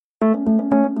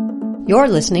You're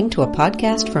listening to a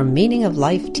podcast from Meaning of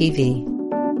Life TV.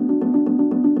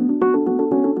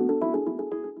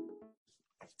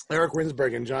 Eric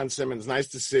Winsberg and John Simmons, nice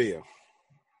to see you.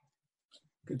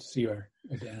 Good to see you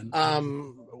again.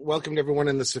 Welcome to everyone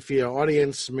in the Sophia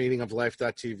audience,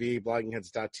 meaningoflife.tv,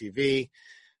 bloggingheads.tv.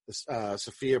 The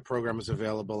Sophia program is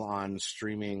available on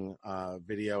streaming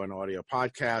video and audio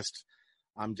podcast.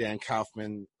 I'm Dan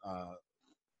Kaufman,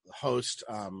 the host.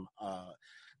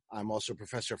 I'm also a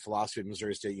professor of philosophy at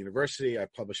Missouri State University. I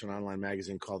publish an online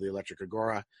magazine called The Electric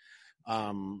Agora.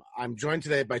 I'm joined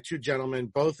today by two gentlemen,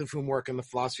 both of whom work in the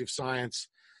philosophy of science,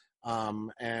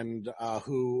 and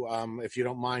who, if you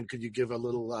don't mind, could you give a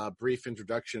little brief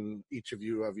introduction, each of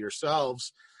you, of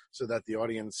yourselves, so that the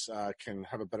audience can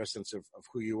have a better sense of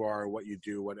who you are, what you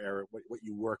do, what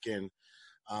you work in.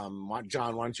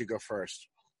 John, why don't you go first?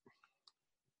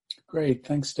 Great,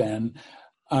 thanks, Dan.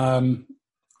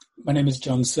 My name is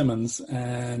John Simmons,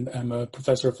 and I'm a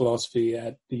professor of philosophy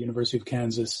at the University of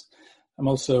Kansas. I'm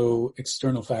also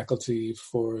external faculty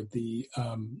for the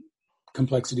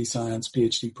Complexity Science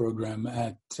PhD program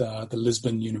at the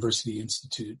Lisbon University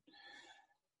Institute.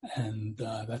 And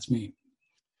that's me.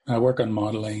 I work on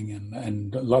modeling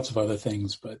and lots of other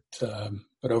things, but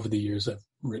over the years I've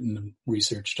written and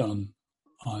researched on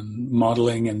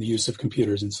modeling and the use of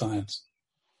computers in science.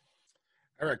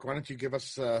 Eric, why don't you give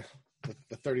us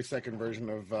the 30-second version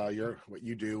of what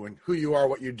you do and who you are,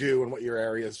 what you do, and what your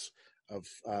areas of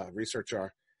research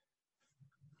are.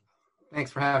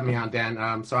 Thanks for having me on,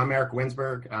 Dan. So I'm Eric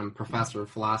Winsberg. I'm professor of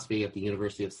philosophy at the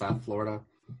University of South Florida.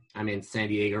 I'm in San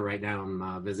Diego right now.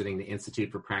 I'm visiting the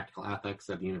Institute for Practical Ethics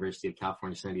at the University of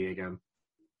California, San Diego.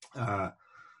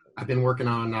 I've been working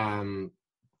on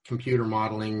computer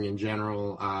modeling in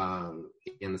general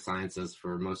in the sciences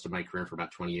for most of my career, for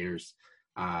about 20 years.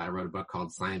 I wrote a book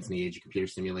called Science in the Age of Computer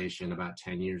Simulation about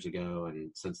 10 years ago,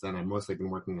 and since then I've mostly been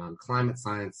working on climate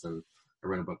science, and I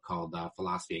wrote a book called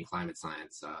Philosophy and Climate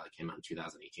Science. That came out in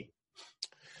 2018.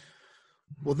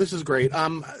 Well, this is great.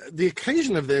 The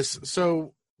occasion of this,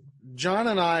 so John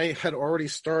and I had already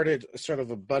started sort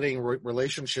of a budding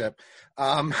relationship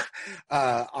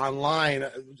online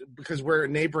because we're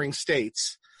neighboring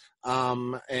states,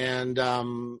 and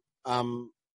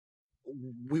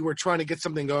we were trying to get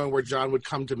something going where John would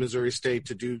come to Missouri State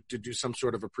to do some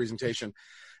sort of a presentation,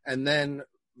 and then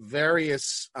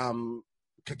various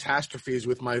catastrophes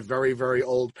with my very, very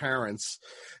old parents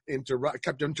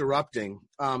kept interrupting.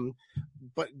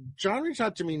 But John reached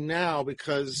out to me now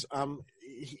because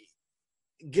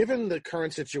given the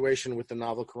current situation with the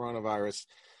novel coronavirus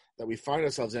that we find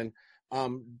ourselves in,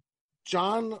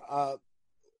 John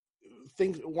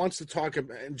wants to talk.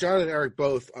 John and Eric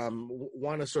both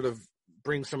want to sort of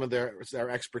bring some of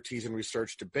their expertise and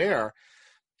research to bear.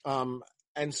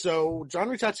 And so John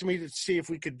reached out to me to see if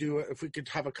we could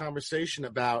have a conversation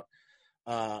about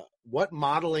what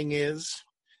modeling is,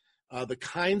 the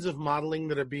kinds of modeling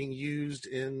that are being used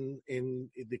in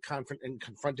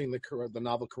confronting the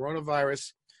novel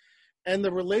coronavirus, and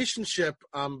the relationship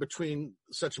between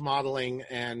such modeling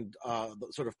and the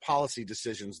sort of policy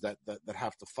decisions that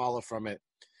have to follow from it.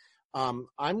 I'm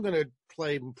going to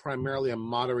play primarily a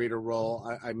moderator role.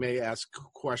 I may ask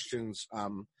questions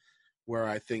where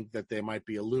I think that they might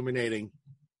be illuminating,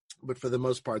 but for the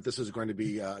most part, this is going to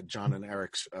be John and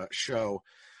Eric's show.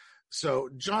 So,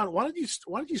 John, why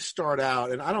don't you start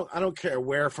out? And I don't care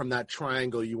where from that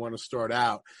triangle you want to start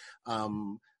out.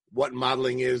 What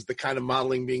modeling is, the kind of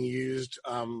modeling being used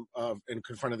in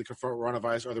confronting the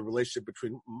coronavirus, or the relationship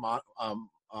between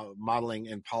modeling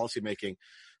and policymaking.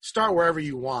 Start wherever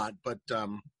you want, but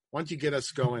why don't you get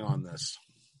us going on this?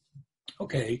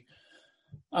 Okay.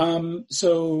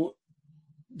 So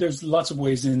there's lots of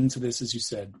ways into this, as you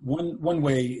said. One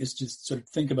way is to sort of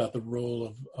think about the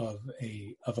role of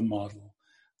a model.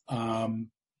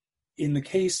 In the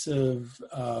case of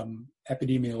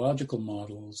epidemiological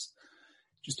models,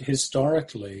 just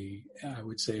historically, I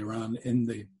would say around in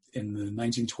the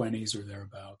 1920s or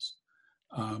thereabouts,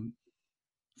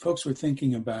 folks were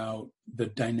thinking about the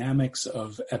dynamics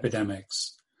of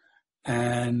epidemics,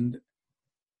 and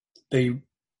they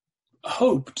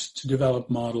hoped to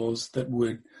develop models that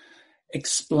would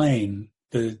explain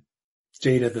the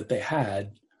data that they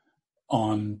had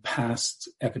on past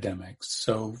epidemics.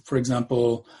 So, for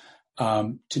example,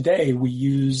 today we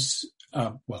use,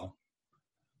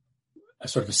 a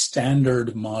sort of a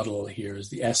standard model here is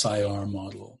the SIR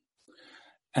model.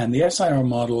 And the SIR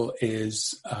model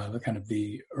is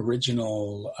the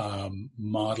original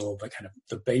model,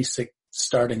 the basic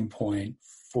starting point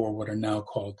for what are now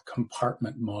called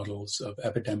compartment models of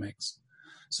epidemics.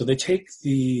 So they take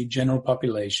the general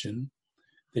population,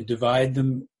 they divide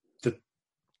them, the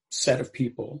set of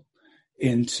people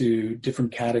into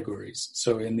different categories.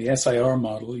 So in the SIR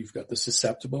model, you've got the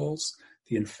susceptibles,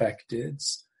 the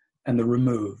infecteds, and the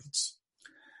removeds.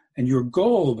 And your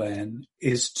goal then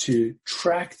is to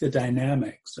track the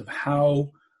dynamics of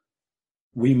how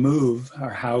we move,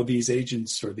 or how these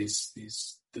agents or the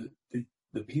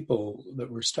people that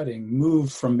we're studying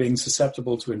move from being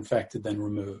susceptible to infected, then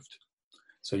removed.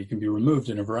 So you can be removed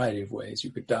in a variety of ways.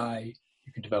 You could die,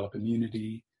 you could develop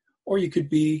immunity, or you could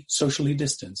be socially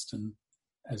distanced. And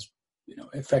as you know,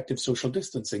 effective social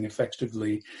distancing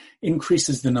effectively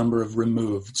increases the number of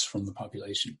removeds from the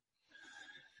population.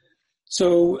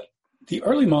 So the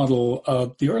early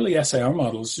SIR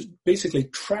models basically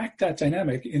track that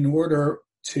dynamic in order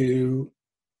to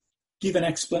give an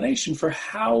explanation for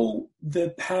how the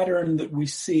pattern that we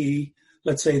see,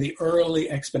 let's say the early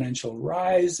exponential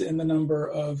rise in the number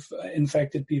of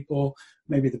infected people,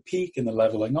 maybe the peak and the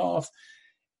leveling off,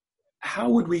 how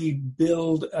would we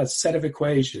build a set of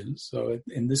equations? So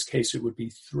in this case, it would be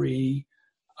 3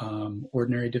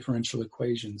 ordinary differential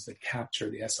equations that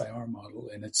capture the SIR model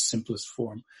in its simplest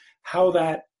form. How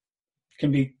that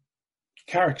can be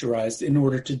characterized in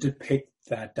order to depict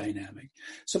that dynamic.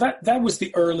 So that was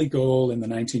the early goal in the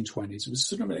 1920s. It was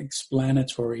sort of an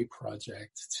explanatory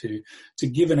project to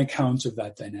give an account of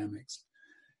that dynamics.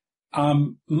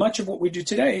 Much of what we do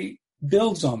today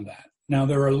builds on that. Now,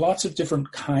 there are lots of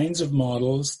different kinds of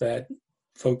models that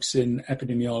folks in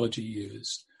epidemiology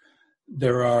use.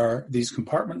 There are these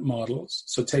compartment models.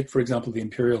 So take, for example, the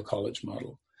Imperial College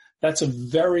model. That's a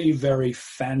very, very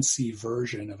fancy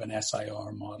version of an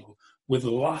SIR model with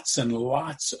lots and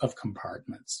lots of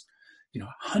compartments,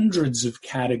 hundreds of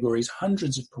categories,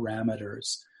 hundreds of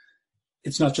parameters.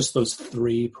 It's not just those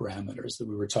 3 parameters that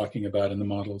we were talking about in the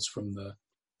models from the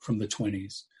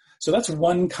 20s. So that's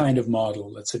one kind of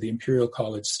model, let's say the Imperial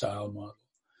College style model.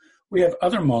 We have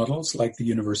other models like the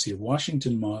University of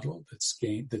Washington model that's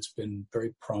been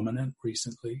very prominent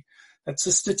recently. That's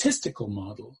a statistical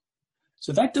model.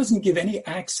 So that doesn't give any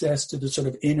access to the sort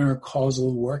of inner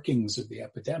causal workings of the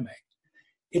epidemic.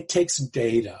 It takes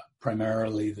data,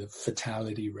 primarily the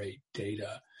fatality rate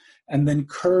data, and then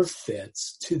curve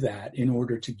fits to that in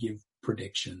order to give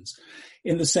predictions.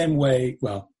 In the same way,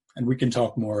 and we can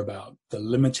talk more about the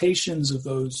limitations of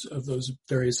those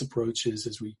various approaches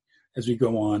as we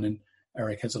go on, and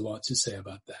Eric has a lot to say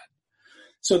about that.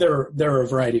 So there are a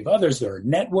variety of others. There are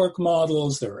network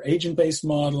models, there are agent-based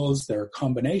models, there are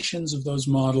combinations of those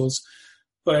models.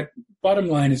 But bottom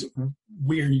line is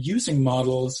we're using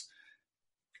models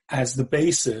as the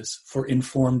basis for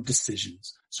informed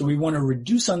decisions. So we want to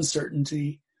reduce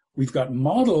uncertainty. We've got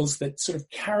models that sort of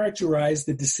characterize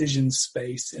the decision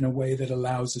space in a way that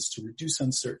allows us to reduce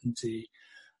uncertainty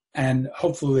and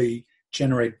hopefully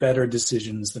generate better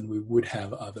decisions than we would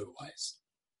have otherwise.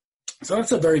 So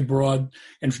that's a very broad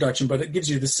introduction, but it gives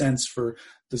you the sense for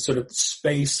the sort of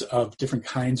space of different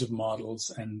kinds of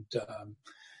models and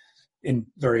in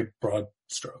very broad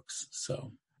strokes.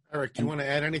 So, Eric, do you want to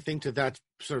add anything to that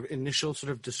sort of initial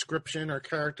sort of description or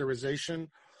characterization?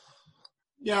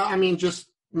 Yeah, I mean, just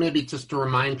to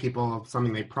remind people of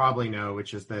something they probably know,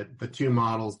 which is that the 2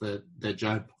 models that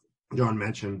John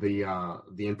mentioned, the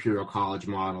Imperial College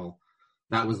model,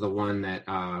 that was the one that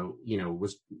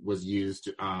was used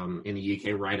in the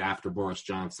UK right after Boris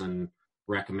Johnson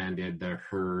recommended the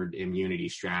herd immunity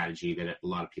strategy that a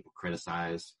lot of people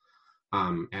criticized.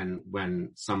 And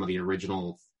when some of the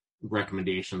original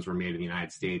recommendations were made in the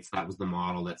United States, that was the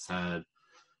model that said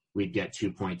we'd get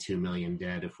 2.2 million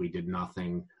dead if we did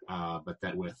nothing, but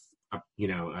that with a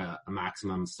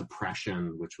maximum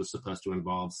suppression, which was supposed to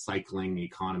involve cycling the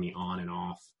economy on and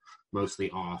off,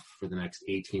 mostly off for the next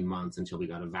 18 months until we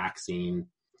got a vaccine,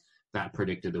 that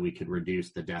predicted that we could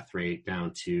reduce the death rate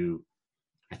down to,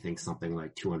 I think, something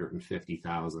like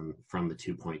 250,000 from the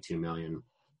 2.2 million.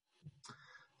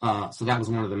 So that was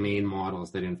one of the main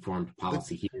models that informed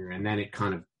policy here. And then it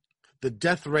kind of... The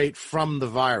death rate from the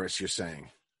virus, you're saying?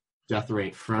 Death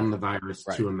rate from the virus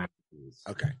to Americans.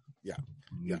 Okay, yeah.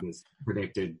 It was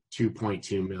predicted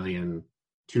 2.2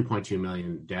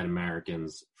 million dead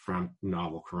Americans from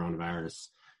novel coronavirus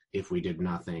if we did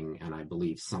nothing, and I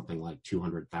believe something like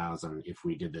 200,000 if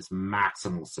we did this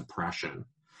maximal suppression.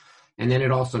 And then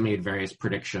it also made various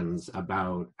predictions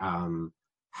about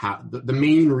how the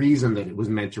main reason that it was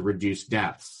meant to reduce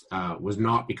deaths was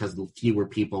not because fewer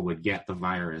people would get the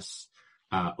virus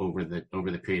over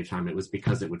the period of time. It was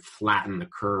because it would flatten the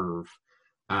curve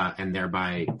and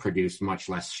thereby produce much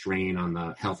less strain on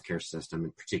the healthcare system,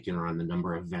 in particular on the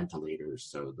number of ventilators.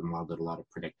 So the model did a lot of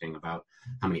predicting about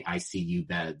how many ICU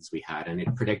beds we had, and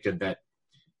it predicted that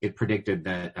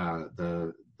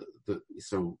the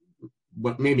so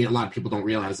what maybe a lot of people don't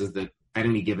realize is that at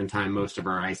any given time, most of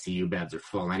our ICU beds are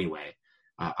full anyway.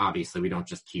 Obviously, we don't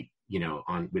just keep, we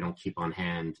don't keep on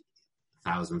hand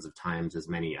thousands of times as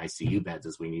many ICU beds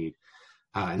as we need.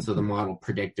 And so the model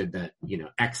predicted that,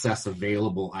 excess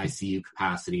available ICU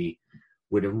capacity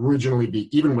would originally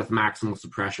be, even with maximal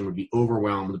suppression, would be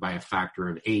overwhelmed by a factor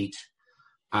of 8.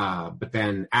 But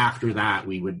then after that,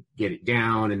 we would get it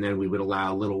down, and then we would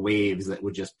allow little waves that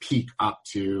would just peak up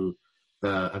to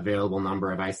the available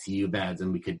number of ICU beds,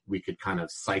 and we could kind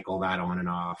of cycle that on and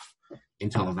off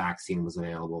until a vaccine was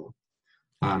available.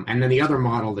 And then the other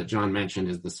model that John mentioned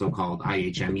is the so-called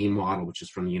IHME model, which is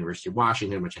from the University of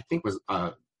Washington, which I think was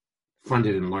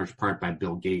funded in large part by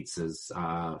Bill Gates's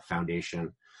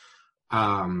foundation.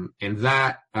 And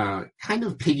that kind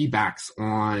of piggybacks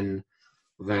on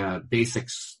the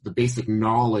basic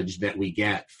knowledge that we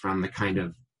get from the kind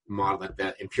of model that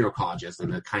the Imperial colleges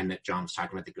and the kind that John was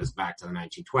talking about that goes back to the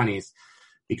 1920s,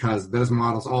 because those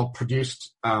models all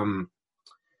produced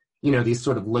these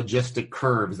sort of logistic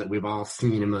curves that we've all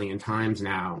seen a million times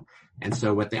now. And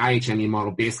so what the IHME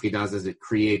model basically does is it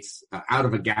creates, out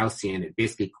of a Gaussian, it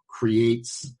basically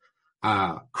creates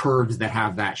curves that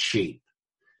have that shape,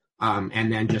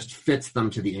 and then just fits them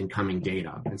to the incoming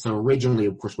data. And so originally,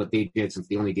 of course, what they did, since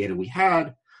the only data we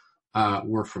had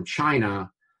were from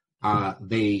China,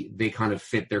 they kind of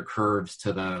fit their curves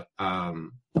to the,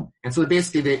 and so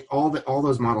basically all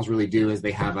those models really do is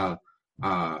they have a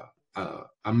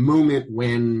moment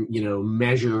when,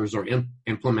 measures are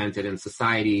implemented in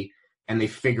society, and they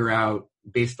figure out,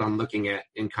 based on looking at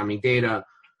incoming data,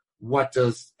 what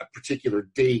does a particular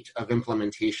date of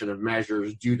implementation of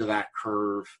measures do to that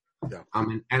curve. Yeah.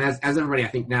 And as everybody I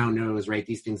think now knows, right,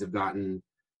 these things have gotten,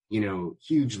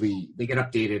 hugely, they get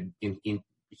updated in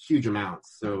huge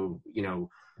amounts. So,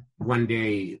 one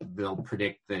day they'll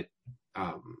predict that,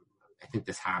 I think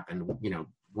this happened,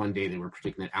 one day they were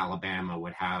predicting that Alabama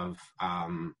would have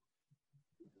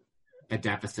a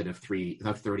deficit of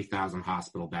 30,000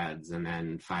 hospital beds. And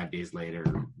then 5 days later,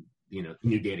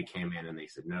 new data came in and they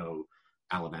said, no,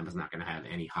 Alabama's not going to have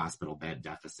any hospital bed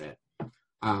deficit.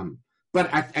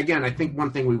 But I think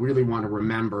one thing we really want to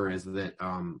remember is that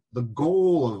the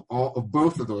goal of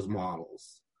both of those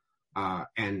models,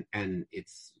 and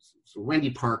it's so Wendy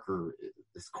Parker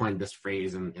has coined this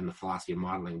phrase in the philosophy of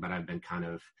modeling, but I've been kind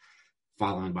of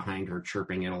following behind her,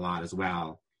 chirping it a lot as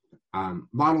well.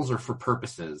 Models are for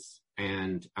purposes,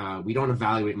 and we don't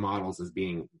evaluate models as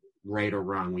being right or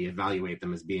wrong. We evaluate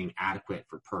them as being adequate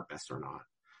for purpose or not.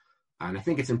 And I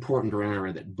think it's important to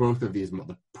remember that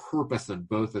the purpose of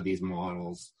both of these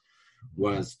models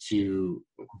was to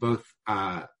both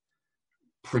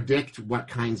predict what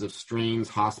kinds of strains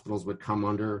hospitals would come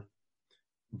under,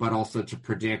 but also to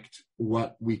predict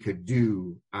what we could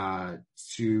do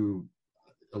to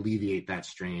alleviate that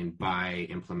strain by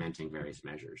implementing various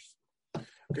measures.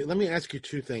 Okay, let me ask you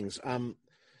two things.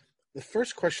 The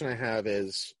first question I have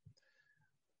is,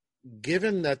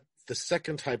 given that the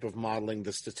second type of modeling,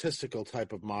 the statistical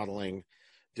type of modeling,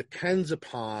 depends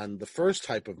upon the first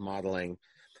type of modeling,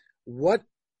 what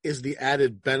is the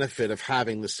added benefit of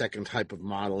having the second type of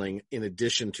modeling in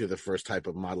addition to the first type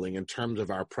of modeling in terms of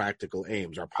our practical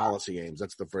aims, our policy aims?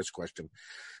 That's the first question.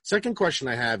 Second question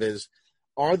I have is,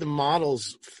 are the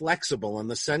models flexible in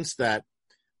the sense that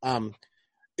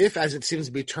if, as it seems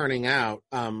to be turning out,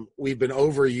 we've been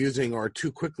overusing or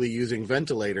too quickly using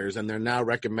ventilators, and they're now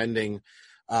recommending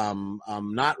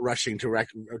not rushing to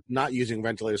not using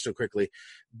ventilators so quickly,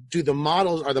 are the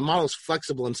models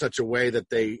flexible in such a way that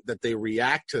they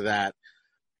react to that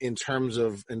in terms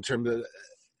of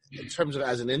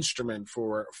as an instrument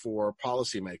for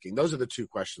policy making? Those are the two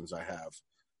questions I have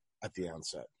at the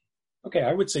outset. Okay,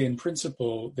 I would say in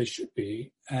principle they should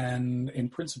be, and in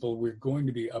principle we're going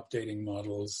to be updating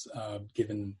models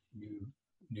given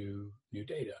new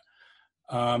data.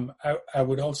 I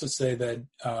would also say that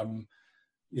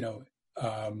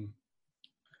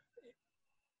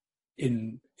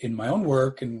in my own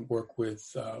work and work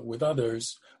with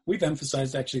others, we've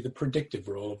emphasized actually the predictive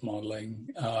role of modeling.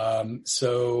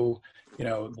 So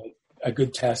a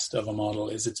good test of a model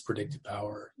is its predictive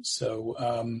power. So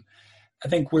I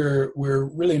think we're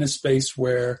really in a space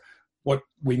where what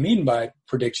we mean by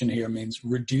prediction here means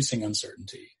reducing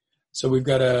uncertainty. So we've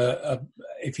got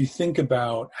if you think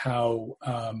about how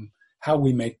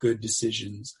we make good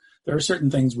decisions, there are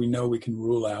certain things we know we can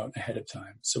rule out ahead of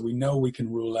time. So we know we can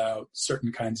rule out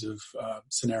certain kinds of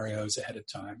scenarios ahead of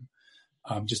time,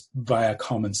 just via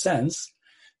common sense.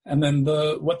 And then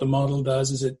what the model does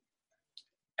is it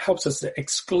helps us to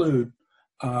exclude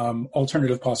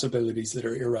alternative possibilities that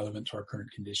are irrelevant to our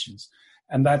current conditions.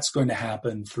 And that's going to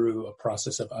happen through a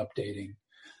process of updating.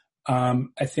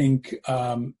 I think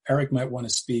Eric might want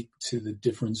to speak to the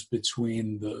difference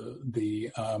between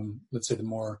the let's say the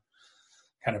more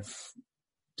kind of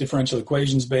differential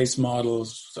equations based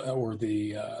models or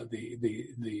the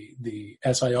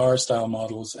SIR style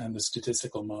models and the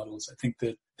statistical models. I think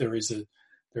that there is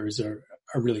a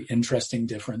really interesting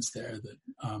difference there that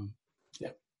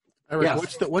Eric,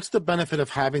 yes. what's the benefit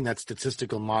of having that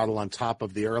statistical model on top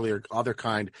of the other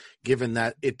kind, given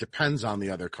that it depends on the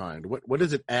other kind? What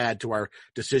does it add to our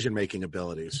decision-making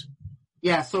abilities?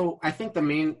 Yeah, so I think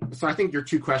I think your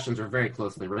two questions are very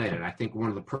closely related. I think one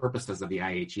of the purposes of the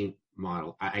IHME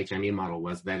model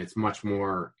was that it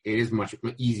is much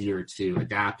easier to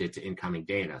adapt it to incoming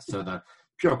data. So the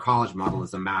Imperial College model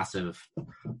is a massive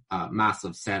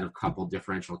set of coupled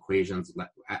differential equations,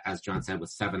 as John said,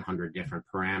 with 700 different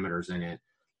parameters in it.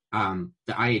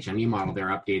 The IHME model, they're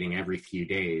updating every few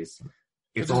days.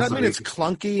 Does that mean it's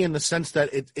clunky in the sense that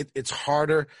it's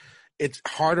harder? It's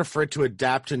harder for it to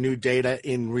adapt to new data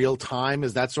in real time?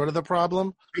 Is that sort of the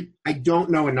problem? I don't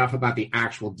know enough about the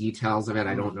actual details of it.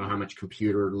 I don't know how much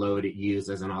computer load it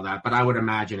uses and all that, but I would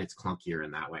imagine it's clunkier in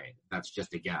that way. That's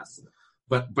just a guess.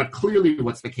 But clearly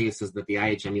what's the case is that the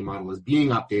IHME model is being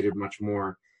updated much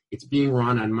more. It's being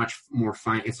run on much more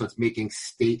fine, so it's making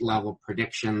state-level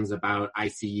predictions about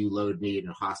ICU load need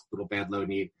and hospital bed load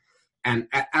need. And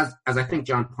as I think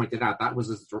John pointed out, that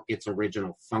was its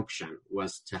original function,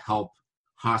 was to help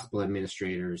hospital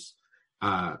administrators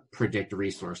predict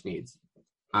resource needs.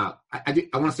 I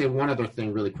want to say one other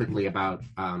thing really quickly about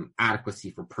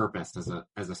adequacy for purpose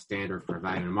as a standard for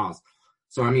evaluating models.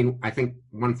 So, I mean, I think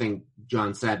one thing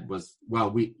John said was,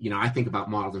 well, I think about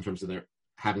models in terms of their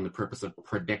having the purpose of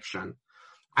prediction.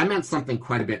 I meant something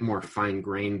quite a bit more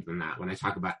fine-grained than that when I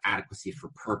talk about adequacy for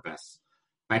purpose.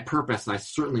 By purpose, I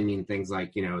certainly mean things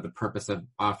like, the purpose of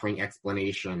offering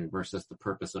explanation versus the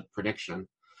purpose of prediction.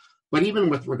 But even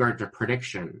with regard to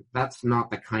prediction, that's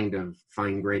not the kind of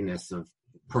fine-grainedness of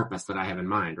purpose that I have in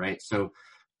mind, right? So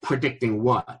predicting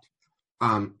what?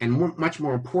 Much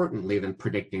more importantly than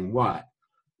predicting what?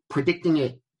 Predicting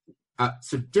it,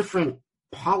 so different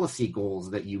policy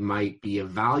goals that you might be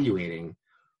evaluating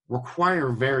require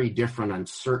very different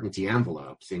uncertainty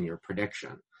envelopes in your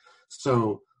prediction.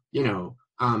 So,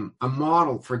 a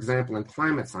model, for example, in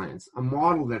climate science, a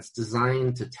model that's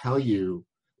designed to tell you,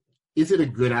 is it a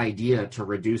good idea to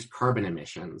reduce carbon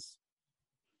emissions,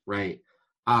 right,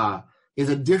 is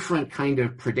a different kind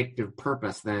of predictive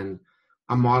purpose than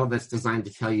a model that's designed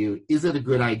to tell you, is it a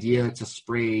good idea to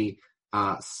spray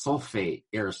sulfate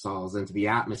aerosols into the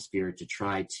atmosphere to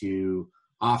try to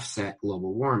offset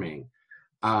global warming?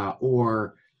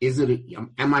 Or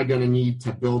am I going to need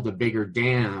to build a bigger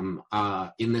dam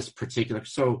in this particular?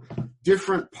 So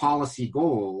different policy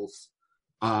goals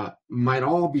might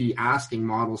all be asking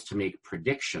models to make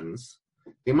predictions.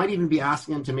 They might even be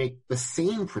asking them to make the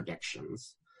same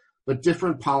predictions, but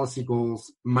different policy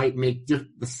goals might make the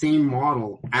same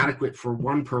model adequate for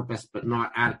one purpose, but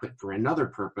not adequate for another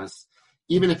purpose,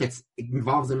 even if it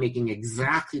involves them making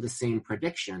exactly the same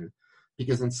prediction.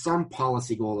 Because in some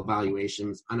policy goal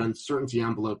evaluations, an uncertainty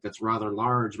envelope that's rather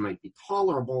large might be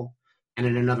tolerable, and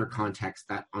in another context,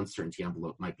 that uncertainty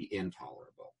envelope might be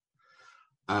intolerable.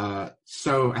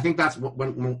 So I think that's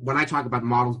when I talk about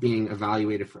models being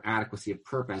evaluated for adequacy of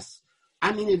purpose,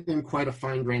 I mean it in quite a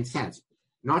fine-grained sense.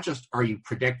 Not just are you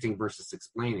predicting versus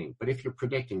explaining, but if you're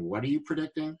predicting, what are you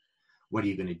predicting? What are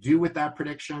you going to do with that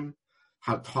prediction?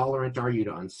 How tolerant are you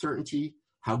to uncertainty?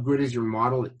 How good is your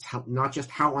model at not just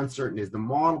how uncertain is the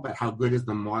model, but how good is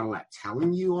the model at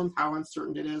telling you on how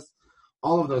uncertain it is?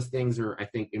 All of those things are, I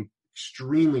think,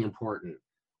 extremely important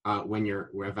when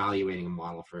we're evaluating a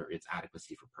model for its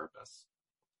adequacy for purpose.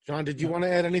 John, did you want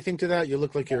to add anything to that? You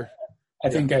look like you're... I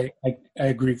think I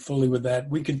agree fully with that.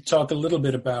 We could talk a little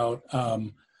bit about,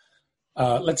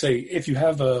 let's say, if you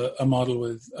have a model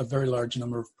with a very large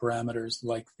number of parameters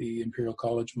like the Imperial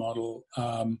College model,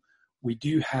 we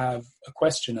do have a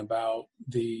question about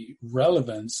the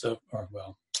relevance of,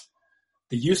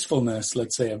 the usefulness,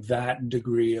 let's say, of that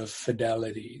degree of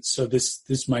fidelity. So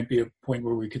this might be a point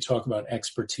where we could talk about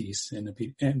expertise in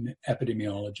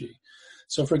epidemiology.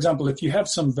 So, for example, if you have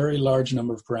some very large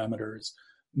number of parameters,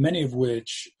 many of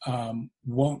which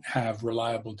won't have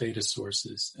reliable data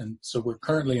sources, and so we're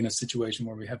currently in a situation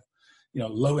where we have,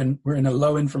 we're in a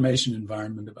low information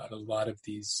environment about a lot of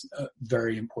these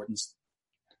very important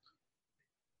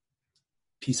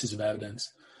pieces of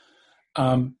evidence.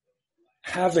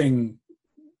 Having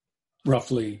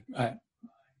roughly, I'm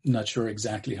not sure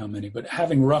exactly how many, but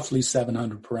having roughly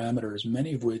 700 parameters,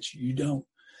 many of which you don't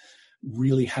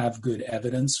really have good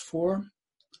evidence for,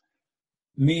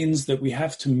 means that we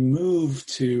have to move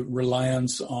to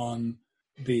reliance on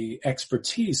the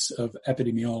expertise of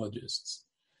epidemiologists.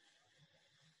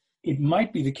 It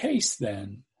might be the case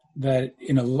then that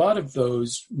in a lot of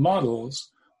those models,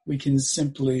 we can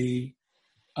simply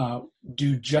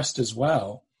do just as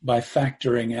well by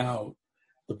factoring out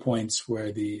the points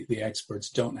where the experts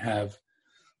don't have,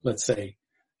 let's say,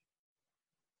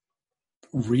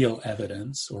 real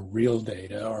evidence or real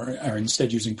data, or are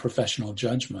instead using professional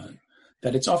judgment,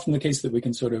 that it's often the case that we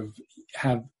can sort of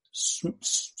have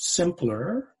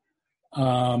simpler,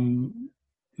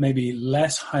 maybe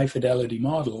less high fidelity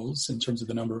models in terms of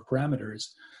the number of parameters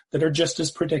that are just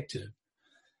as predictive.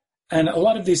 And a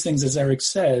lot of these things, as Eric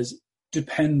says,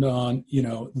 depend on,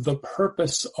 the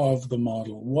purpose of the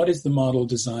model. What is the model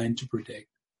designed to predict?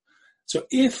 So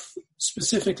if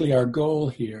specifically our goal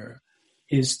here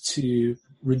is to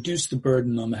reduce the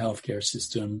burden on the healthcare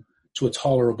system to a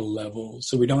tolerable level,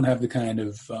 so we don't have the kind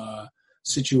of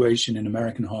situation in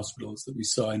American hospitals that we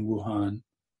saw in Wuhan.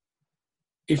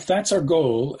 If that's our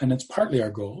goal, and it's partly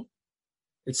our goal,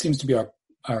 it seems to be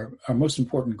our most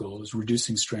important goal is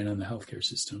reducing strain on the healthcare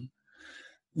system,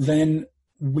 then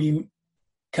we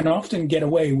can often get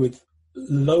away with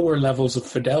lower levels of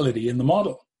fidelity in the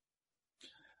model.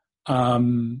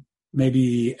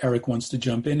 Maybe Eric wants to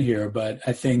jump in here, but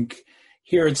I think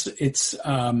here so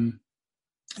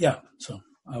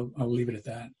I'll leave it at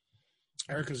that.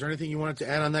 Eric, is there anything you wanted to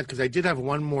add on that? Because I did have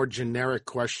one more generic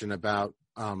question about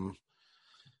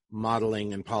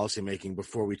modeling and policymaking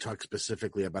before we talk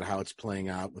specifically about how it's playing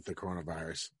out with the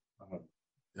coronavirus.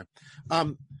 Yeah.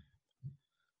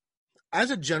 As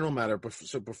a general matter,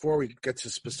 so before we get to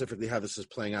specifically how this is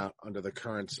playing out under the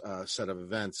current set of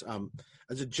events,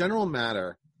 as a general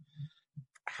matter,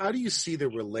 how do you see the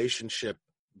relationship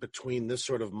between this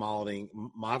sort of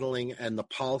modeling and the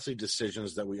policy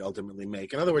decisions that we ultimately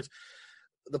make? In other words,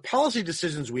 the policy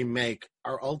decisions we make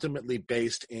are ultimately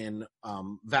based in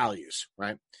values,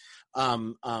 right?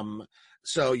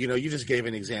 So, you just gave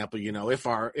an example,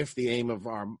 if the aim of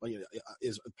our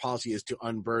policy is to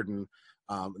unburden,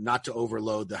 not to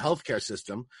overload the healthcare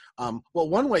system. Well,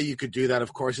 one way you could do that,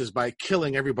 of course, is by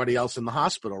killing everybody else in the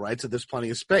hospital, right? So there's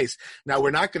plenty of space. Now,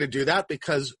 we're not going to do that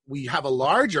because we have a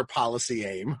larger policy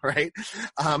aim, right?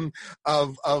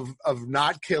 Of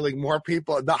not killing more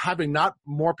people, not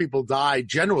more people die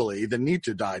generally than need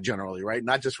to die generally, right?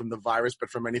 Not just from the virus, but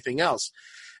from anything else.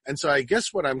 And so I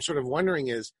guess what I'm sort of wondering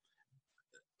is,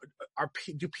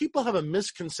 do people have a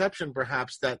misconception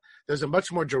perhaps that there's a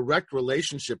much more direct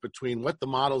relationship between what the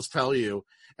models tell you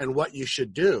and what you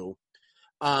should do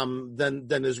than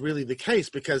is really the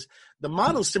case? Because the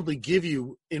models simply give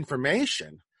you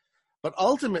information, but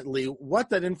ultimately what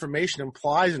that information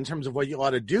implies in terms of what you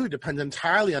ought to do depends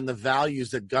entirely on the values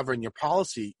that govern your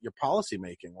policy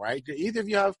making, right? Do either of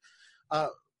you have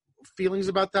feelings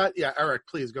about that? Yeah, Eric,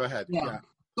 please go ahead. Yeah.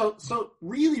 So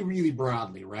really, really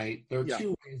broadly, right? There are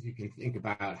two ways you can think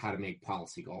about how to make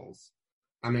policy goals.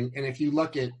 I mean, and if you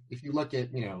look at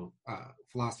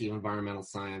philosophy of environmental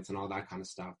science and all that kind of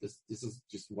stuff, this is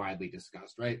just widely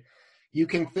discussed, right? You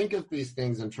can think of these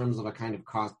things in terms of a kind of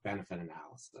cost-benefit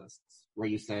analysis, where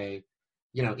you say,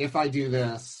 if I do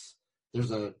this,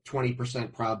 there's a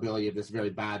 20% probability of this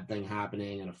very bad thing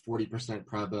happening and a 40%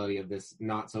 probability of this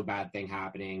not so bad thing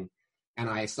happening. And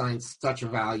I assign such a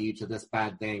value to this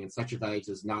bad thing and such a value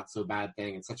to this not so bad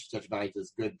thing and such value to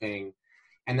this good thing.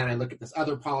 And then I look at this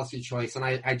other policy choice and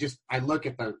I look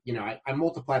at the, I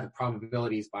multiply the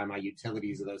probabilities by my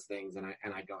utilities of those things and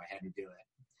I go ahead and do it.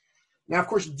 Now, of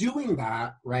course, doing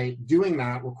that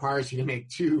requires you to make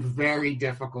two very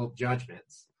difficult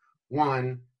judgments.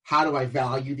 One, how do I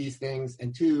value these things?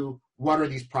 And two, what are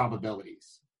these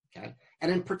probabilities? Okay.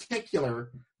 And in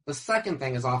particular, the second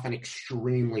thing is often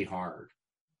extremely hard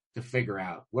to figure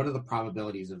out. What are the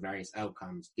probabilities of various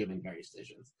outcomes given various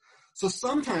decisions? So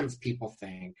sometimes people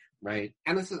think, right,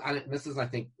 and this is, I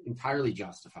think, entirely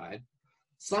justified.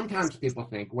 Sometimes people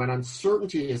think when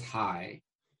uncertainty is high,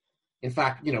 in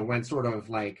fact, when sort of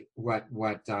like what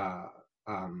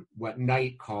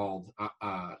Knight called,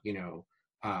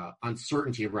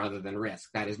 uncertainty rather than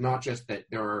risk. That is not just that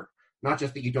not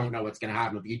just that you don't know what's going to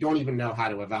happen, but you don't even know how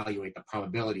to evaluate the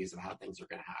probabilities of how things are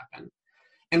going to happen.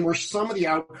 And where some of the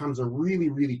outcomes are really,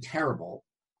 really terrible,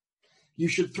 you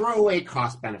should throw away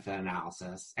cost-benefit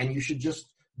analysis and you should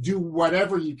just do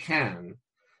whatever you can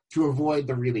to avoid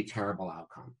the really terrible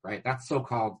outcome, right? That's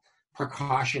so-called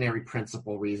precautionary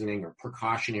principle reasoning or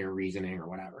precautionary reasoning or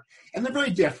whatever. And they're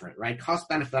very different, right?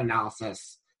 Cost-benefit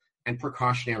analysis and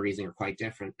precautionary reasoning are quite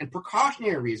different. And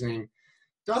precautionary reasoning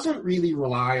doesn't really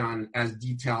rely on as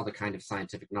detailed a kind of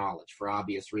scientific knowledge for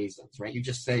obvious reasons, right? You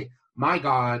just say, my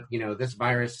God, this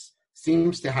virus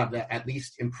seems to have the, at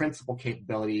least in principle,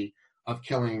 capability of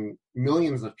killing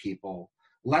millions of people.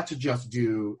 Let's just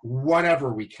do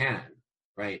whatever we can,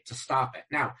 right, to stop it.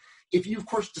 Now, if you, of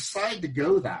course, decide to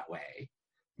go that way,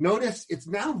 notice it's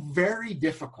now very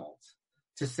difficult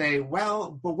to say,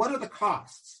 well, but what are the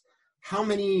costs? How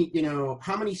many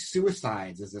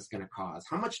suicides is this going to cause?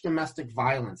 How much domestic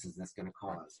violence is this going to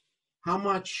cause? How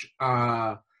much,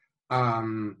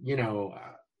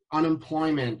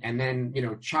 unemployment and then,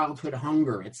 childhood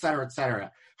hunger, et cetera, et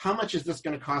cetera. How much is this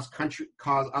going to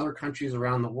cause other countries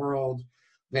around the world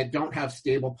that don't have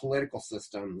stable political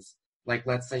systems, like,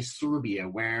 let's say, Serbia,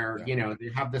 where,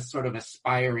 they have this sort of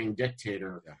aspiring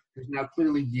dictator who's now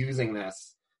clearly using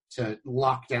this to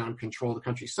lock down, control the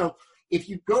country. So if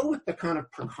you go with the kind of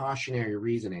precautionary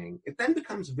reasoning, it then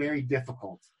becomes very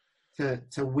difficult to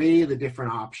weigh the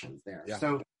different options there. Yeah.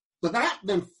 So that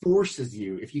then forces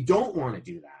you, if you don't want to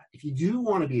do that, if you do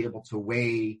want to be able to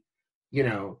weigh,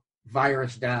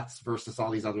 virus deaths versus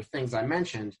all these other things I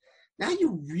mentioned, now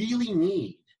you really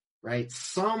need, right,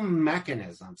 some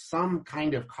mechanism, some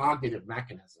kind of cognitive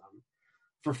mechanism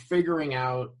for figuring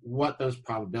out what those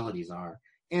probabilities are.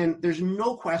 And there's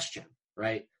no question,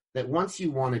 right, that once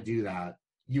you want to do that,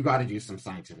 you got to do some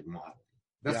scientific modeling.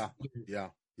 Yeah.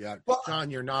 John,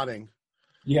 you're nodding.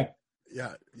 Yeah.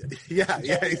 Yeah.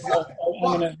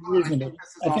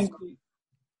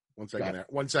 One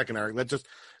second, Eric.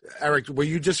 Eric, were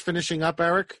you just finishing up,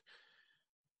 Eric?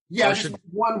 Yeah, just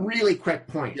one really quick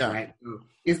point, right,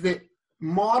 is that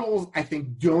models, I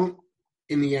think, don't,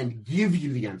 in the end, give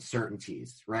you the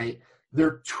uncertainties, right?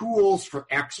 They're tools for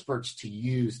experts to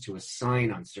use to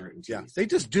assign uncertainties. Yeah, they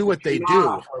just do what they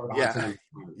do. Yeah.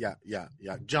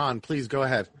 John, please go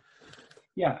ahead.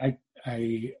 Yeah,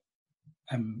 I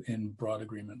am in broad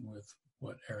agreement with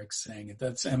what Eric's saying.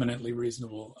 That's eminently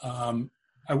reasonable.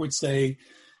 I would say,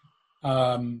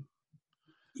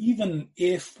 even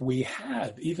if we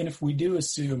do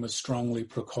assume a strongly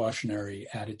precautionary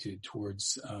attitude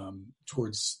towards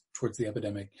the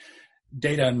epidemic,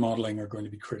 data and modeling are going to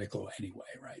be critical anyway,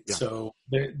 right? Yeah. So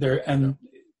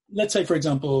let's say, for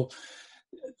example,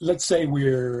 we're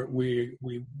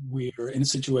in a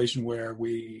situation where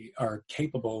we are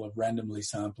capable of randomly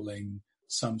sampling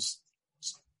some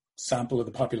sample of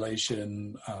the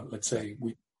population. Let's say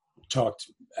we talked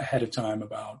ahead of time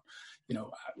about,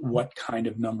 what kind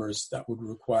of numbers that would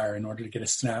require in order to get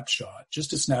just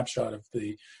a snapshot of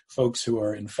the folks who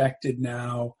are infected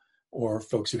now, or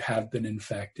folks who have been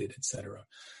infected, et cetera.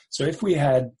 So if we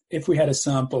had a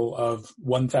sample of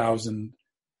 1,000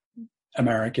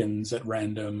 Americans at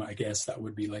random, I guess that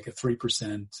would be like a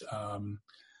 3%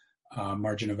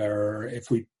 margin of error.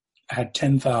 If we had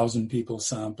 10,000 people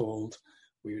sampled,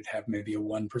 we would have maybe a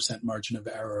 1% margin of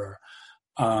error.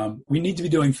 We need to be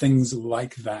doing things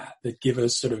like that give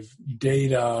us sort of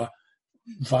data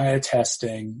via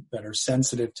testing that are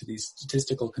sensitive to these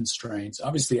statistical constraints.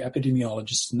 Obviously,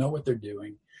 epidemiologists know what they're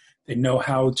doing. They know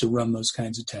how to run those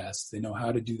kinds of tests. They know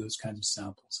how to do those kinds of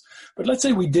samples. But let's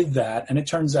say we did that, and it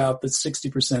turns out that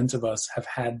 60% of us have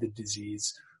had the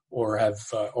disease or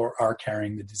are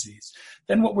carrying the disease.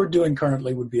 Then what we're doing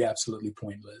currently would be absolutely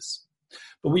pointless.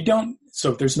 But we don't,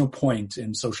 so there's no point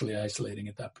in socially isolating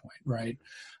at that point, right?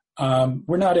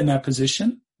 We're not in that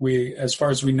position. As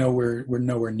far as we know, we're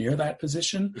nowhere near that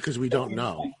position. Because we don't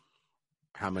know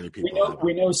how many people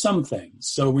we know some things.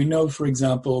 So we know, for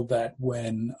example, that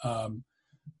when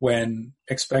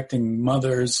expecting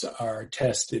mothers are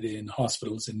tested in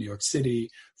hospitals in New York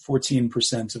City,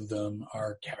 14% of them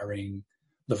are carrying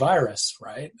the virus,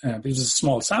 right? These are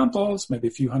small samples, maybe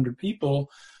a few hundred people,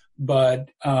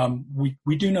 but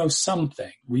we do know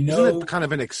something. We know. Isn't it kind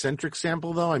of an eccentric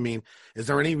sample, though? I mean, is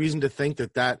there any reason to think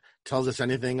that tells us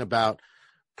anything about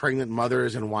pregnant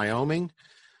mothers in Wyoming?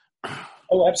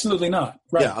 Oh, absolutely not.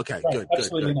 Right. Yeah. Okay. Right. Good.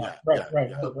 Absolutely good. not. Right.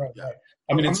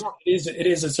 I mean, it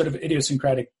is a sort of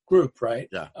idiosyncratic group, right?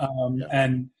 Yeah.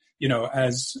 And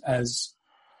as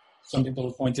some people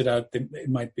have pointed out, it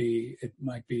might be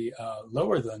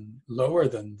lower than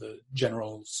the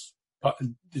general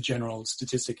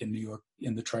statistic in New York,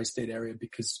 in the tri-state area,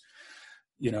 because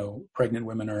pregnant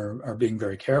women are being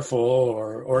very careful,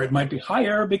 or it might be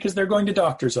higher because they're going to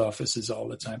doctors' offices all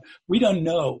the time. We don't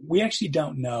know. We actually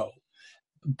don't know.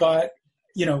 But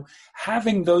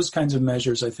having those kinds of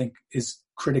measures, I think, is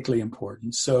critically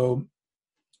important. So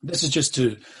this is just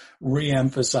to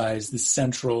reemphasize the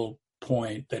central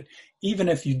point that even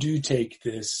if you do take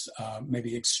this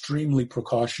maybe extremely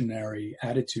precautionary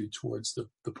attitude towards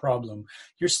the problem,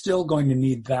 you're still going to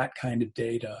need that kind of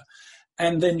data.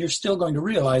 And then you're still going to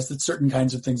realize that certain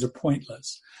kinds of things are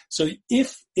pointless. So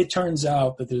if it turns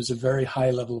out that there's a very high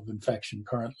level of infection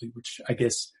currently, which I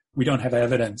guess we don't have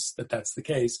evidence that that's the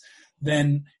case,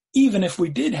 then even if we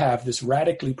did have this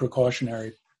radically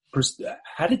precautionary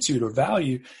attitude or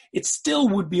value, it still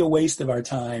would be a waste of our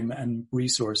time and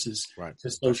resources to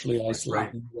socially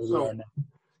isolate where we are now.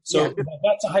 So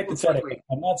that's a hypothetical.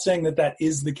 I'm not saying that that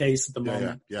is the case at the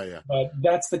moment, but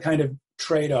that's the kind of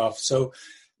trade-off. So,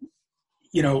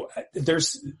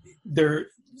 there's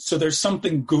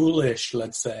something ghoulish,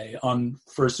 let's say, on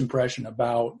first impression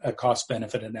about a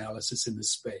cost-benefit analysis in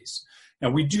this space.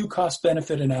 Now, we do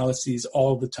cost-benefit analyses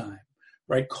all the time,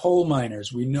 right? Coal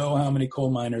miners, we know how many coal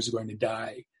miners are going to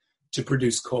die to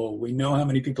produce coal. We know how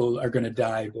many people are going to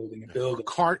die building a building.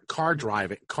 Car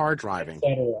driving. Et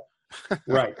cetera.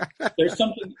 Right.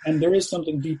 There is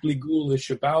something deeply ghoulish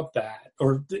about that,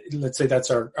 or let's say that's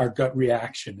our gut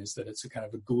reaction, is that it's a kind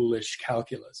of a ghoulish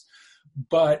calculus.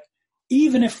 But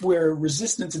even if we're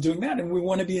resistant to doing that and we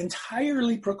want to be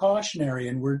entirely precautionary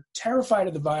and we're terrified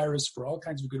of the virus for all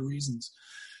kinds of good reasons,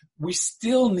 we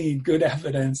still need good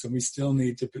evidence and we still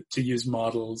need to use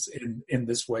models in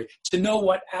this way to know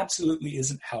what absolutely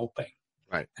isn't helping.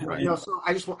 Right. So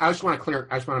I just want to make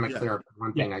clear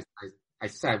one thing I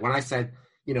said. When I said,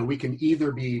 we can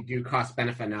either do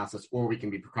cost-benefit analysis or we can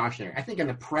be precautionary. I think in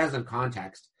the present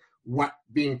context, what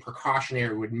being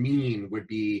precautionary would mean would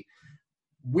be,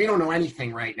 we don't know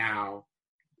anything right now.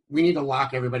 We need to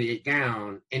lock everybody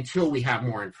down until we have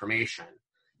more information,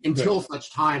 until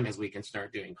such time as we can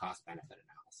start doing cost-benefit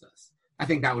analysis. I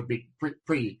think that would be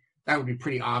pretty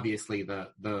obviously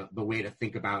the way to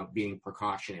think about being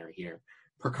precautionary here.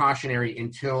 Precautionary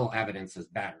until evidence is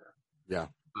better. Yeah.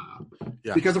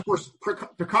 Because of course,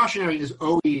 precautionary is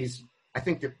always, I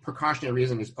think the precautionary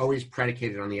reason is always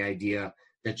predicated on the idea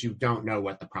that you don't know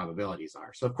what the probabilities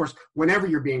are. So of course, whenever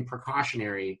you're being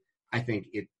precautionary, I think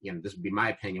this would be my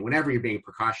opinion, whenever you're being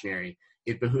precautionary,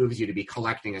 it behooves you to be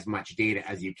collecting as much data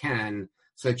as you can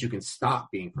so that you can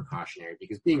stop being precautionary,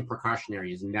 because being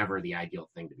precautionary is never the ideal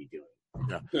thing to be doing.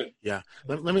 Yeah.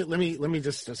 Let me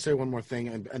just say one more thing,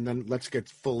 and then let's get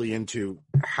fully into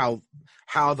how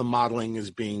the modeling is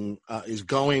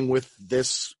going with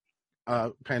this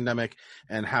pandemic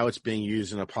and how it's being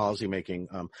used in a policy making.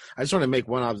 I just want to make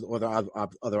one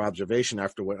other observation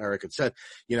after what Eric had said.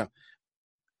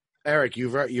 Eric, you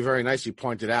very nicely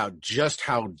pointed out just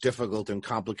how difficult and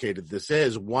complicated this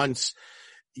is once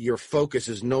your focus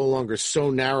is no longer so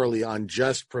narrowly on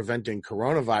just preventing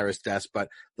coronavirus deaths, but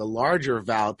the larger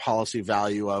policy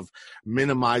value of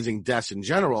minimizing deaths in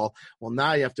general. Well,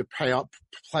 now you have to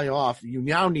play off. You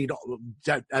now need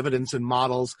evidence and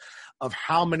models of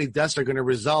how many deaths are going to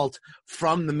result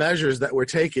from the measures that we're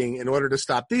taking in order to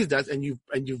stop these deaths. And you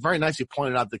very nicely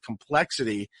pointed out the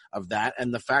complexity of that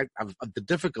and the fact of the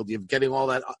difficulty of getting all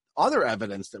that other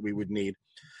evidence that we would need.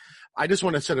 I just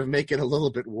want to sort of make it a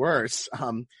little bit worse.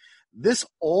 This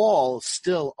all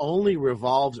still only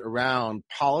revolves around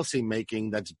policy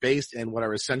making that's based in what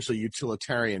are essentially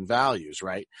utilitarian values,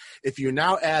 right? If you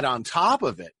now add on top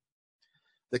of it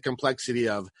the complexity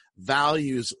of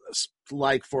values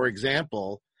like, for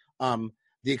example, the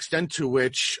extent to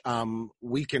which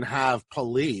we can have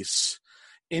police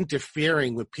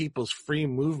interfering with people's free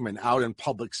movement out in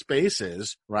public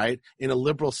spaces, right? In a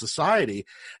liberal society,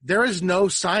 there is no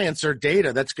science or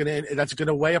data that's going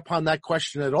to weigh upon that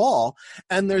question at all,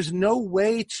 and there's no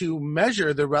way to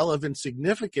measure the relevant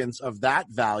significance of that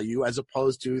value as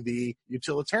opposed to the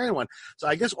utilitarian one. So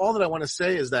I guess all that I want to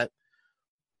say is that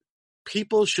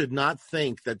people should not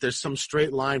think that there's some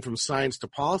straight line from science to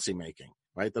policy making.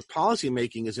 Right, the policy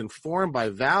making is informed by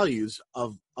values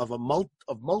of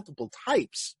multiple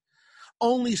types,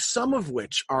 only some of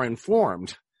which are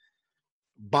informed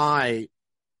by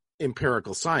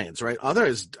empirical science. Right,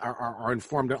 others are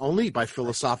informed only by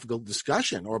philosophical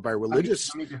discussion or by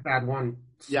religious. Let me just add one.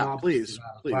 Please.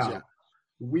 Yeah,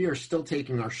 we are still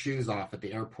taking our shoes off at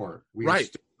the airport. We are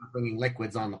still bringing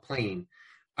liquids on the plane.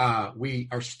 We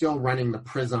are still running the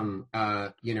PRISM.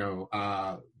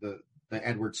 The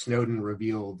Edward Snowden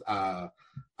revealed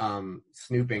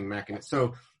snooping mechanism.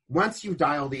 So once you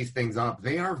dial these things up,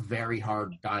 they are very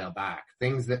hard to dial back.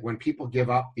 Things that when people give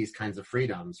up these kinds of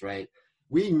freedoms, right,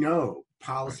 we know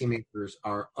policymakers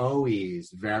are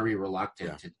always very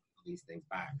reluctant to dial these things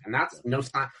back. And that's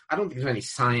I don't think there's any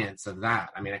science of that.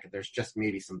 I mean, there's just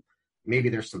maybe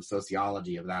there's some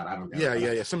sociology of that. I don't know.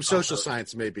 Yeah. Some social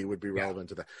science maybe would be relevant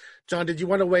to that. John, did you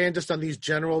want to weigh in just on these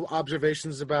general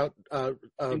observations about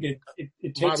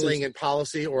modeling and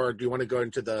policy, or do you want to go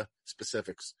into the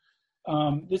specifics?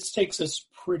 This takes us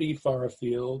pretty far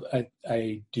afield.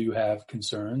 I do have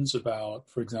concerns about,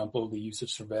 for example, the use of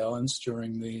surveillance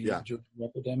during the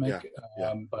epidemic.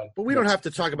 But we don't have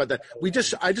to talk about that.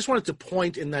 I just wanted to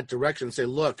point in that direction and say,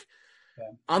 look,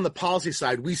 on the policy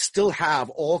side, we still have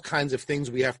all kinds of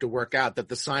things we have to work out that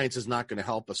the science is not going to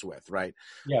help us with, right?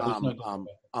 Yeah.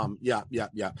 All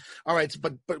right,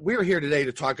 but we're here today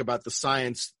to talk about the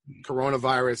science,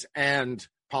 coronavirus, and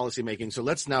policymaking. So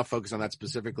let's now focus on that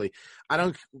specifically. I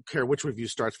don't care which review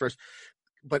starts first,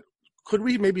 but could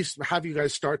we maybe have you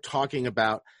guys start talking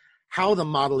about how the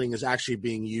modeling is actually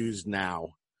being used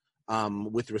now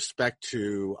with respect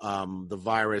to the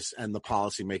virus and the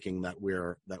policymaking that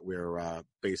we're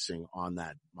basing on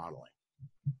that modeling?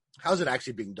 How's it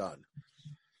actually being done?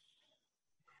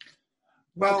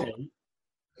 Well, okay.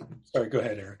 Sorry, go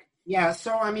ahead, Eric. Yeah,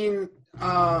 so I mean,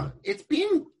 it's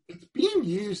being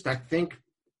used, I think,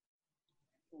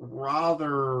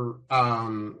 rather,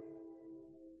 in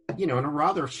a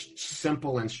rather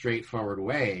simple and straightforward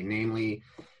way. Namely,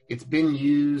 it's been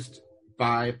used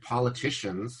by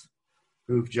politicians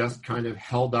who've just kind of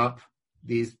held up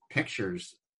these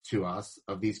pictures to us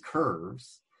of these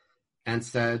curves and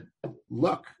said,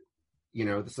 look,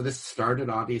 so this started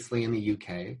obviously in the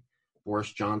UK.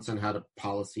 Boris Johnson had a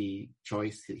policy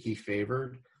choice that he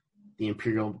favored. The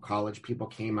Imperial College people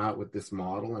came out with this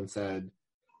model and said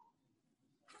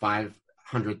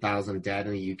 500,000 dead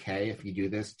in the UK. If you do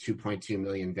this, 2.2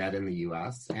 million dead in the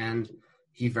US. And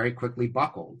he very quickly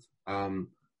buckled.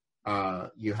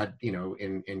 You had,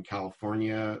 in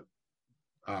California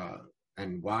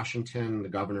and Washington, the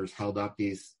governors held up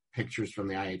these pictures from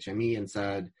the IHME and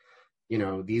said,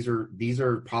 these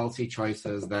are policy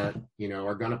choices that,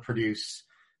 are going to produce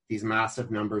these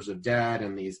massive numbers of dead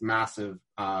and these massive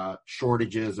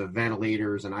shortages of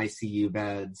ventilators and ICU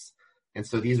beds. And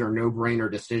so these are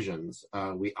no-brainer decisions.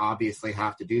 We obviously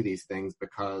have to do these things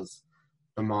because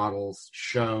the models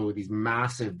show these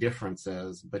massive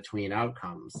differences between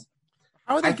outcomes.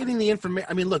 How are they getting the information?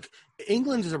 I mean, look,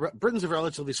 Britain's a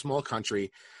relatively small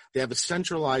country. They have a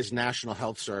centralized national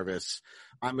health service.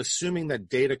 I'm assuming that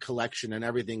data collection and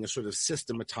everything is sort of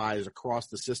systematized across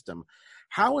the system.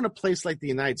 How in a place like the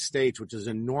United States, which is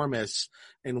enormous,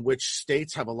 in which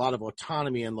states have a lot of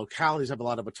autonomy and localities have a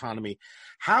lot of autonomy,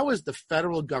 how is the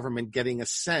federal government getting a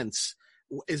sense?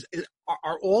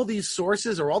 Are all these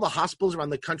sources or all the hospitals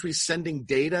around the country sending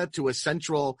data to a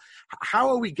central? How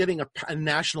are we getting a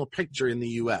national picture in the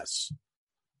U.S.?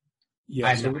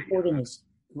 Yeah, so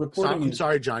reporting I'm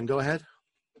sorry, John, go ahead.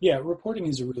 Yeah, reporting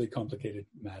is a really complicated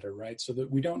matter, right? So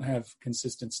that we don't have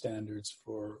consistent standards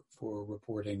for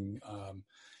reporting,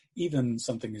 even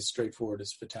something as straightforward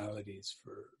as fatalities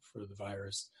for the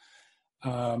virus.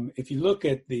 If you look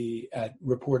at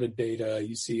reported data,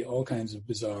 you see all kinds of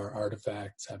bizarre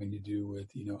artifacts having to do with,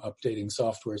 updating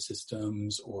software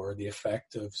systems or the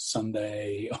effect of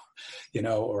Sunday,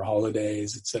 or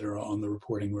holidays, et cetera, on the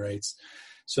reporting rates.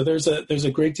 So there's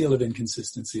a great deal of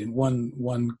inconsistency, and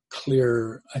one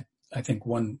clear, I think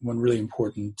one really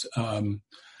important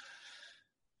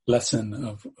lesson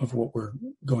of what we're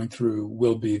going through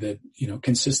will be that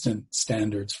consistent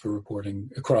standards for reporting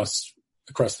across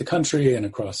the country and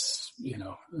across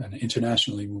and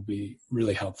internationally will be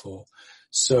really helpful.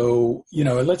 So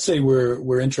let's say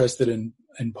we're interested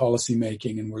in policy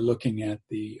making and we're looking at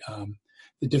the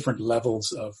different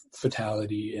levels of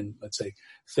fatality in, let's say,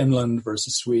 Finland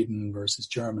versus Sweden versus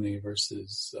Germany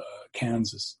versus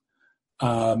Kansas.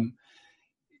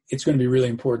 It's going to be really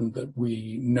important that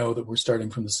we know that we're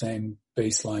starting from the same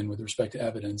baseline with respect to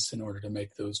evidence in order to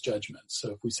make those judgments.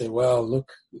 So if we say, well,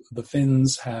 look, the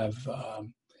Finns have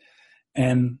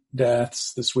N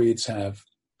deaths, the Swedes have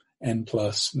N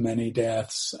plus many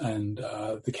deaths, and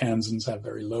the Kansans have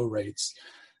very low rates.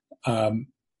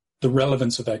 The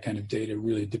relevance of that kind of data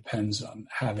really depends on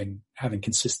having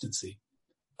consistency.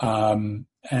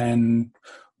 And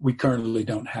we currently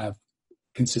don't have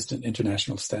consistent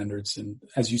international standards and,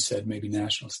 as you said, maybe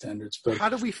national standards. But how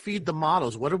do we feed the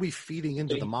models? What are we feeding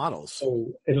into the models?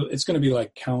 So it's going to be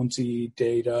like county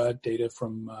data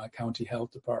from county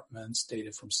health departments,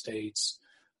 data from states,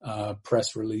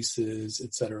 press releases,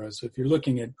 et cetera. So if you're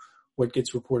looking at what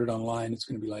gets reported online, it's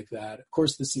going to be like that. Of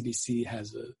course, the CDC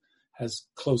has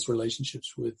close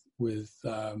relationships with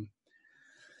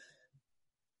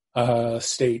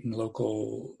state and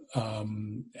local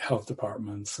health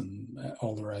departments and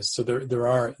all the rest. So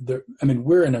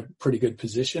we're in a pretty good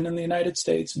position in the United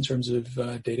States in terms of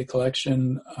data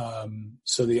collection.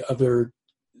 So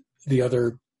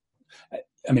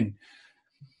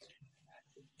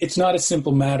It's not a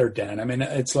simple matter, Dan. I mean,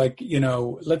 it's like,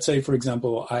 let's say, for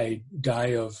example, I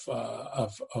die of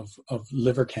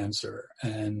liver cancer,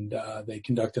 and they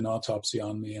conduct an autopsy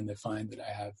on me, and they find that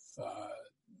I have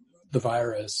the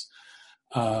virus.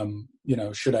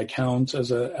 Should I count as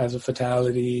a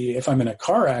fatality? If I'm in a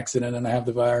car accident and I have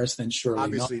the virus, then surely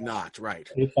obviously not, right?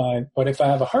 But if I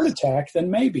have a heart attack,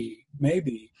 then maybe.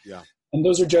 Yeah. And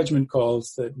those are judgment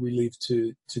calls that we leave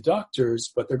to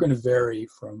doctors, but they're going to vary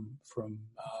from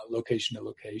location to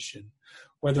location.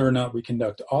 Whether or not we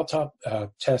conduct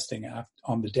testing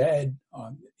on the dead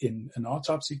in an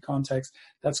autopsy context,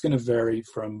 that's going to vary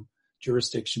from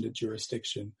jurisdiction to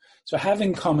jurisdiction. So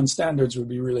having common standards would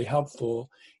be really helpful,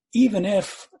 even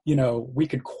if, we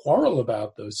could quarrel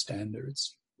about those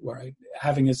standards, right?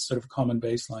 Having a sort of common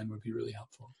baseline would be really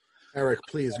helpful. Eric,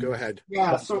 please go ahead.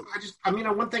 Yeah, so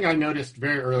one thing I noticed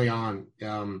very early on,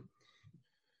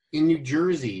 in New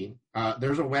Jersey,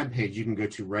 there's a webpage you can go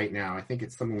to right now. I think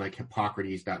it's something like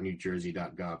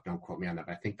hippocrates.newjersey.gov. Don't quote me on that,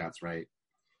 but I think that's right.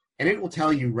 And it will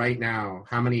tell you right now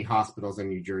how many hospitals in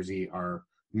New Jersey are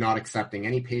not accepting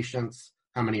any patients,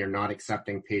 how many are not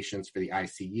accepting patients for the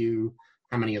ICU,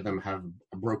 how many of them have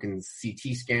broken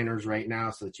CT scanners right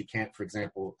now so that you can't, for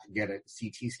example, get a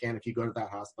CT scan if you go to that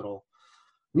hospital.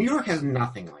 New York has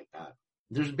nothing like that.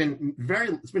 It's been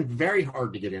very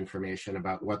hard to get information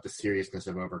about what the seriousness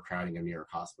of overcrowding in New York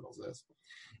hospitals is.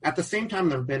 At the same time,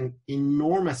 there have been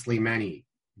enormously many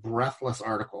breathless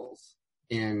articles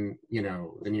in,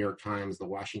 the New York Times, the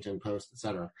Washington Post, et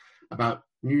cetera, about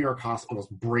New York hospitals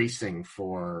bracing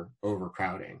for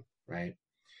overcrowding, right?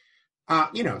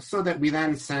 So that we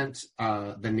then sent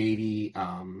the Navy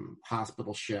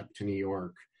hospital ship to New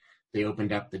York. They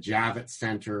opened up the Javits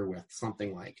Center with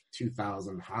something like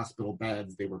 2,000 hospital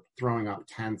beds. They were throwing up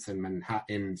tents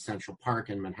in Central Park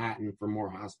in Manhattan for more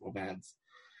hospital beds.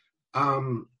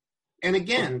 And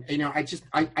again,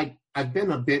 I've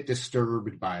been a bit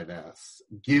disturbed by this,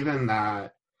 given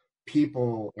that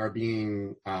people are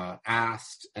being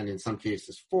asked, and in some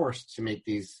cases forced, to make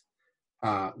these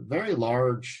very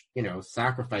large,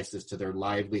 sacrifices to their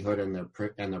livelihood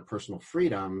and their personal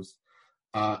freedoms.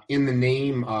 In the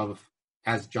name of,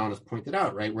 as John has pointed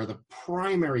out, right, where the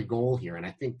primary goal here, and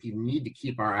I think you need to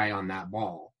keep our eye on that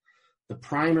ball, the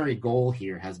primary goal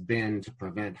here has been to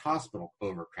prevent hospital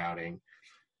overcrowding.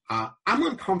 I'm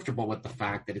uncomfortable with the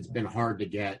fact that it's been hard to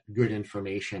get good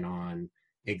information on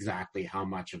exactly how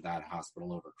much of that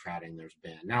hospital overcrowding there's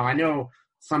been. Now, I know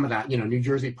some of that, New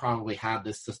Jersey probably had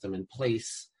this system in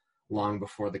place long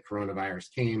before the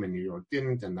coronavirus came, and New York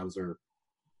didn't, and those are,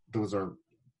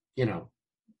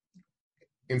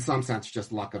 in some sense,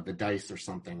 just luck of the dice or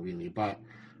something, really. But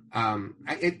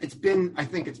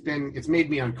it's made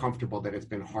me uncomfortable that it's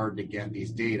been hard to get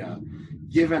these data,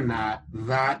 given that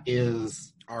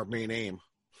is our main aim.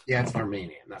 Yeah, it's our main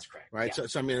aim. That's correct. Right. Yeah.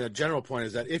 So I mean, the general point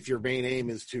is that if your main aim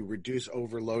is to reduce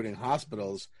overloading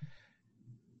hospitals,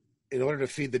 in order to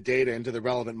feed the data into the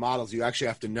relevant models, you actually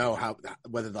have to know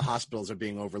whether the hospitals are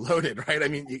being overloaded, right? I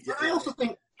mean, I also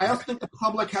think the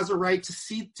public has a right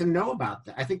to know about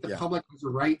that. I think the public has a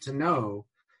right to know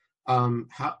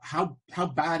how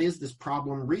bad is this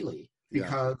problem really,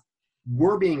 because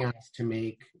we're being asked to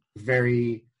make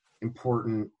very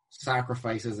important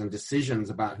sacrifices and decisions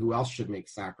about who else should make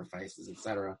sacrifices, et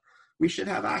cetera. We should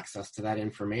have access to that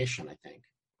information, I think.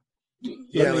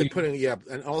 Yeah, like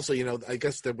and also, I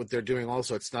guess that what they're doing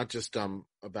also, it's not just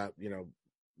about,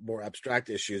 more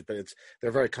abstract issues, but they're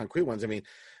very concrete ones. I mean,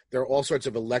 there are all sorts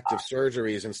of elective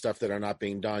surgeries and stuff that are not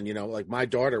being done. Like my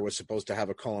daughter was supposed to have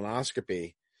a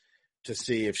colonoscopy to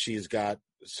see if she's got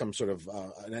some sort of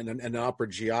an upper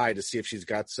GI, to see if she's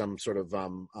got some sort of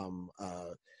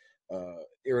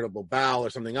irritable bowel or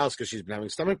something else, because she's been having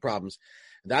stomach problems.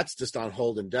 That's just on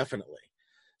hold indefinitely.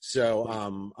 So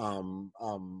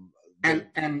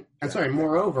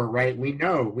moreover, right, we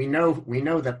know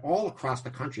that all across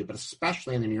the country, but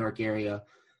especially in the New York area,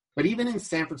 but even in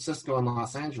San Francisco and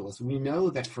Los Angeles, we know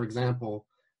that, for example,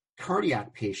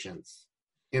 cardiac patients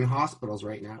in hospitals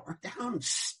right now are down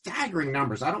staggering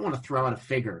numbers. I don't want to throw out a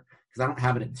figure because I don't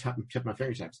have it at the tip of my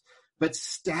fingertips, but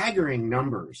staggering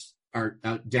numbers are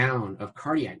down of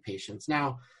cardiac patients.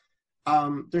 Now,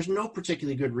 there's no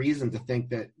particularly good reason to think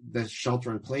that the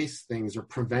shelter-in-place things are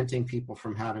preventing people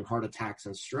from having heart attacks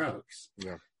and strokes.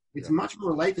 Yeah. It's much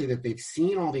more likely that they've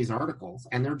seen all these articles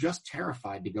and they're just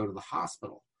terrified to go to the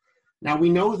hospital. Now, we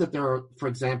know that there are, for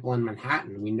example, in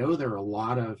Manhattan, we know there are a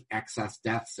lot of excess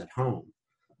deaths at home.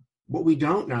 What we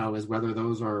don't know is whether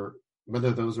those are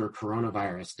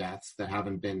coronavirus deaths that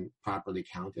haven't been properly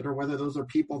counted, or whether those are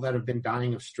people that have been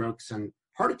dying of strokes and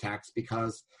heart attacks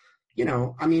because, we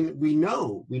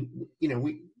know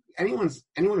anyone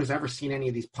who's ever seen any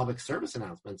of these public service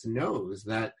announcements knows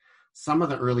that some of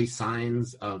the early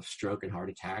signs of stroke and heart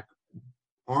attack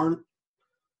aren't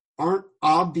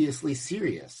obviously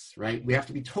serious, right? We have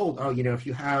to be told, oh, if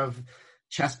you have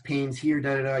chest pains here,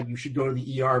 you should go to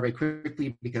the ER very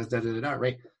quickly because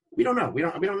right? We don't know. We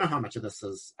don't know how much of this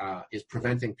is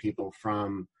preventing people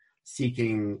from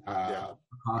seeking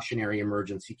precautionary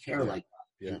emergency care like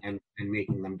that and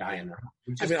making them die in their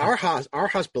home. I mean, our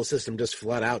hospital system just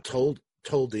flat out told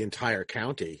the entire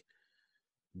county,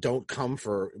 don't come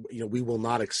for, we will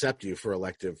not accept you for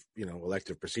elective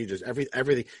procedures.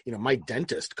 Everything, my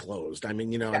dentist closed. I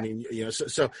mean,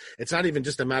 so it's not even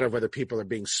just a matter of whether people are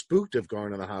being spooked of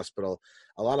going to the hospital.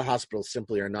 A lot of hospitals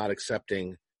simply are not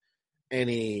accepting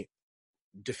any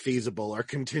defeasible or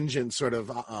contingent sort of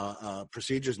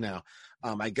procedures now.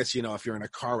 I guess, if you're in a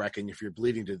car wreck and if you're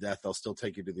bleeding to death, they'll still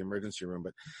take you to the emergency room.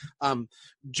 But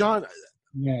John.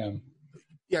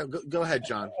 Yeah, go ahead,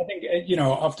 John. I think,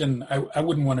 often I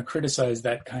wouldn't want to criticize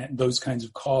those kinds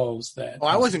of calls that. Oh,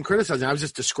 I wasn't criticizing. I was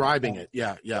just describing it.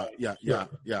 Yeah.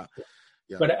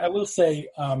 But I will say,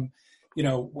 when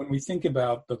we think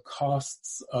about the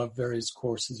costs of various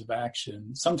courses of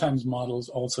action, sometimes models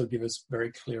also give us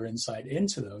very clear insight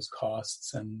into those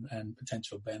costs and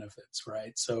potential benefits,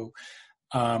 right? So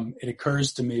it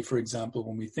occurs to me, for example,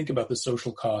 when we think about the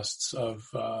social costs of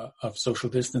social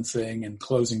distancing and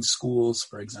closing schools,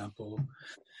 for example,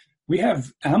 we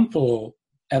have ample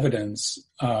evidence,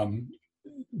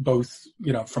 both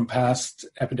from past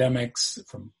epidemics,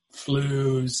 from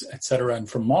flus, et cetera, and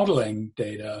from modeling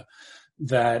data,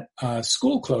 that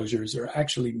school closures are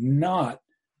actually not,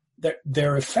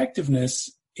 their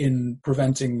effectiveness in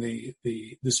preventing the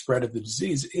spread of the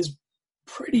disease is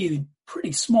pretty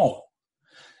small.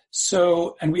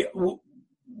 So, and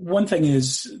one thing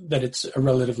is that it's a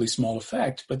relatively small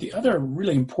effect, but the other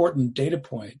really important data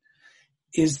point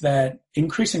is that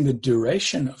increasing the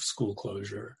duration of school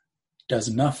closure does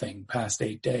nothing past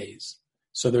 8 days.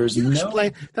 So there's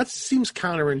that seems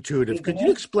counterintuitive. Could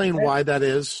you explain why that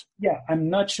is? Yeah, I'm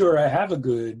not sure I have a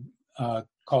good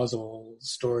causal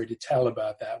story to tell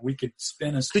about that. We could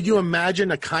spin a story. Could you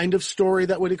imagine a kind of story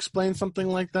that would explain something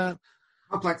like that?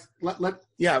 Complex.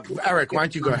 Yeah, Eric, why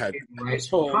don't you go ahead? Right?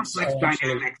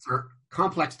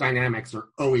 Complex dynamics are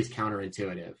always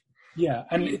counterintuitive. Yeah,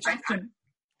 and it's often,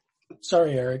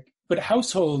 sorry, Eric, but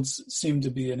households seem to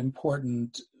be an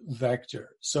important vector.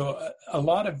 So a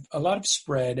lot of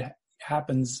spread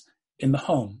happens in the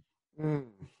home.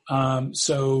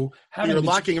 So you're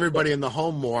locking everybody in the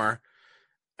home more,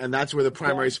 and that's where the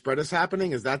primary spread is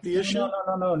happening. Is that the issue?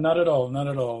 No, not at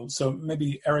all. So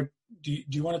maybe Eric, do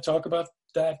you want to talk about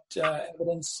that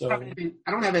evidence? So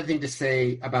I don't have anything to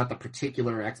say about the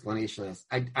particular explanation of this.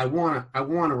 I want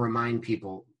to remind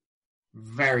people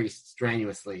very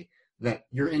strenuously that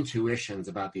your intuitions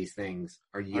about these things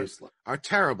are useless. Are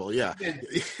terrible, yeah.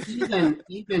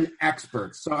 Even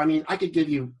experts. So, I mean, I could give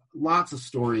you lots of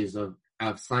stories of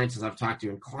scientists I've talked to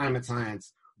in climate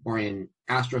science or in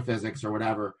astrophysics or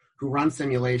whatever, who run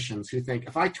simulations, who think,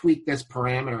 if I tweak this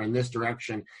parameter in this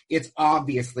direction, it's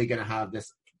obviously going to have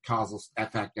this causal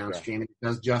effect downstream. It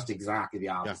does just exactly the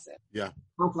opposite. Yeah.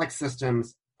 Complex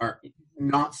systems are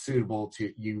not suitable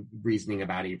to you reasoning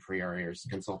about it a priori or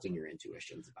consulting your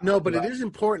intuitions about No, but it is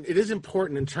important. It is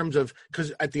important in terms of,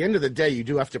 because at the end of the day, you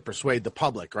do have to persuade the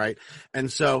public, right?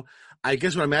 And so I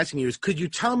guess what I'm asking you is, could you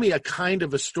tell me a kind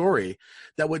of a story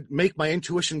that would make my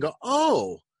intuition go,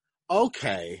 oh,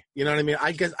 okay. You know what I mean?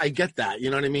 I get that. You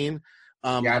know what I mean? Yeah,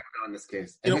 I don't know in this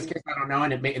case. In this case, I don't know,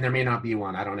 and there may not be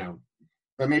one. I don't know.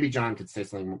 But maybe John could say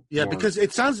something more. Yeah, because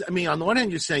it sounds, I mean, on the one hand,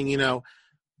 you're saying,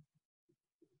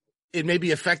 it may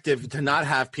be effective to not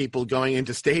have people going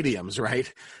into stadiums,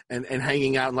 right, and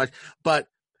hanging out and like, but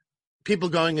people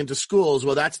going into schools,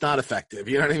 well, that's not effective.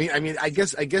 You know what I mean? I mean, I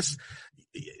guess,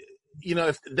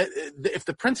 if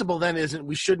the principle then isn't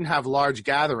we shouldn't have large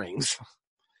gatherings,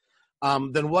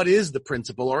 then what is the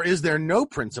principle, or is there no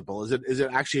principle? Is it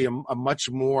actually a much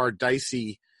more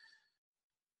dicey,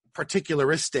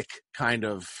 particularistic kind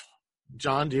of?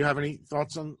 John, do you have any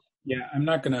thoughts on? Yeah, I'm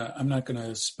not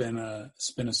gonna spin a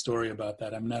story about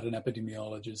that. I'm not an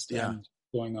epidemiologist. Yeah. I'm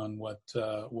going on what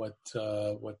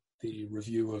the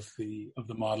review of the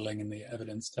modeling and the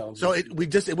evidence tells us.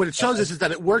 So what it shows us is that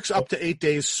it works up to 8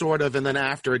 days, sort of, and then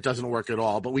after it doesn't work at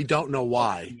all. But we don't know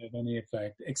why. Doesn't have any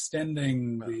effect.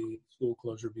 Extending the school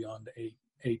closure beyond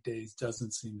eight days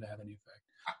doesn't seem to have any effect.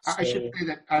 I should say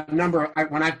that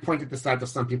when I pointed this out to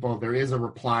some people, there is a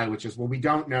reply, which is, well, we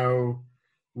don't know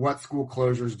what school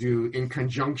closures do in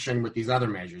conjunction with these other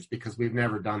measures because we've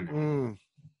never done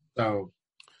that. So,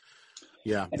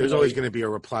 Yeah. There's always going to be a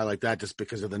reply like that just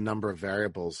because of the number of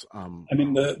variables. I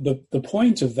mean, the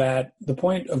point of that, the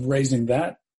point of raising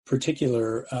that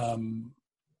particular,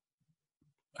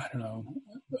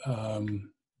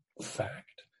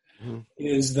 fact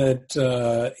is that,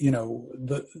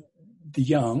 the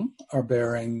young are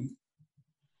bearing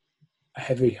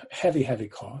heavy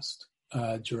cost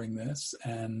during this,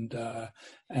 and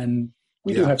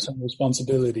we do have some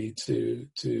responsibility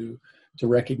to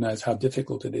recognize how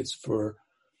difficult it is for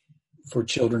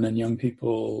children and young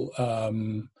people,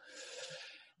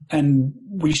 and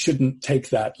we shouldn't take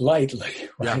that lightly,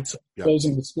 right? So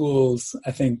closing the schools,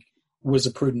 I think, was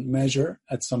a prudent measure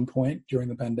at some point during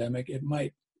the pandemic. It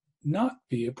might not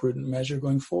be a prudent measure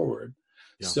going forward.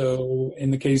 Yeah. So in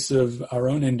the case of our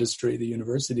own industry, the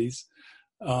universities,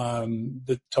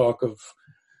 the talk of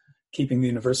keeping the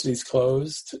universities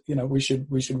closed, we should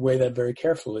weigh that very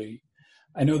carefully.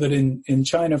 I know that in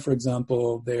China, for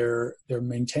example, they're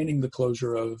maintaining the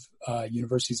closure of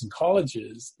universities and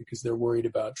colleges because they're worried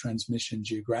about transmission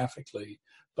geographically,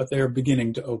 but they're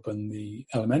beginning to open the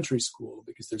elementary school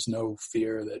because there's no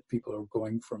fear that people are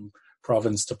going from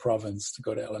province to province to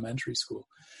go to elementary school.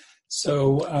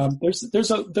 So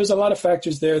there's a lot of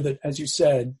factors there that, as you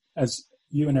said, as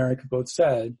you and Eric both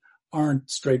said,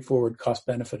 aren't straightforward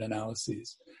cost-benefit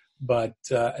analyses. But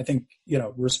I think,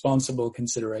 responsible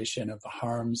consideration of the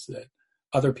harms that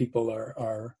other people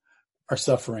are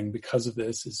suffering because of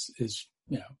this is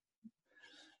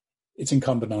it's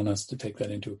incumbent on us to take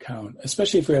that into account,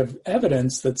 especially if we have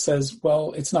evidence that says,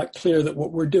 well, it's not clear that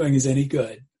what we're doing is any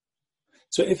good.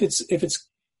 So if it's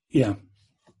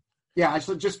Yeah,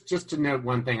 so just to note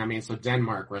one thing, I mean, so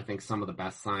Denmark, where I think some of the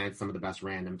best science, some of the best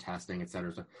random testing, et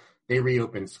cetera, so they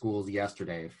reopened schools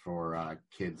yesterday for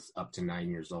kids up to 9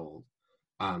 years old.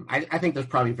 I think there's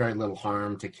probably very little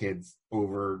harm to kids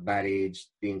over that age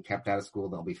being kept out of school.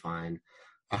 They'll be fine.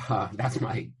 That's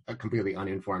my completely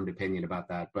uninformed opinion about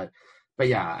that. But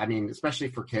yeah, I mean, especially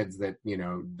for kids that,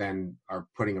 then are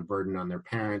putting a burden on their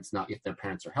parents, not if their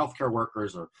parents are healthcare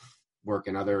workers or work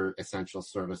in other essential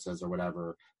services or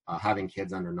whatever, having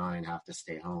kids under 9 have to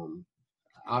stay home.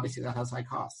 Obviously that has high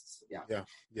costs. Yeah.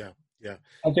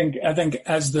 I think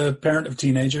as the parent of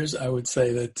teenagers, I would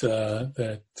say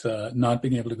that not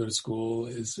being able to go to school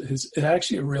is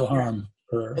actually a real harm.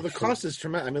 Well, the cost is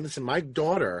tremendous. I mean, listen, my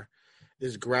daughter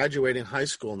is graduating high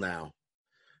school now.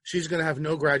 She's going to have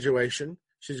no graduation.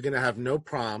 She's going to have no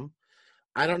prom.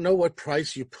 I don't know what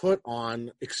price you put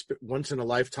on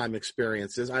once-in-a-lifetime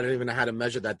experiences. I don't even know how to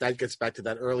measure that. That gets back to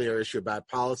that earlier issue about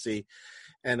policy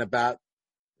and about,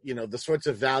 the sorts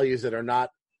of values that are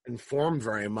not informed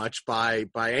very much by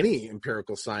any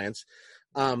empirical science.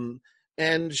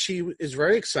 And she is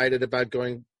very excited about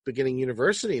beginning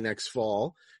university next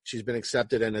fall. She's been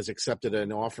accepted and has accepted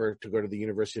an offer to go to the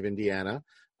University of Indiana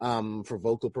for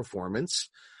vocal performance.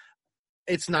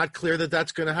 It's not clear that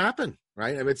that's going to happen,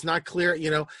 right? I mean, it's not clear,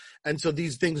 and so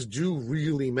these things do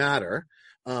really matter.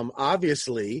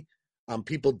 Obviously,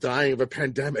 people dying of a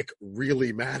pandemic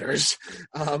really matters.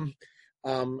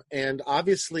 And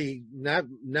obviously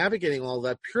navigating all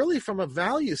that purely from a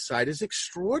value side is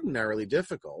extraordinarily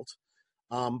difficult.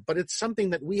 But it's something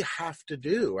that we have to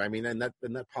do. I mean, and that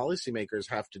policymakers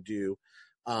have to do.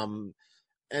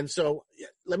 And so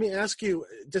let me ask you,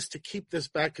 just to keep this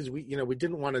back, because we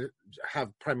didn't want to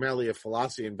have primarily a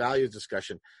philosophy and values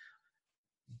discussion.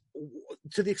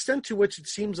 To the extent to which it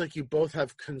seems like you both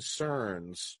have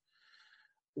concerns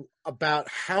about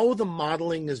how the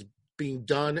modeling is being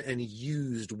done and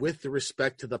used with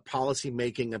respect to the policy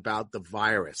making about the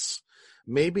virus,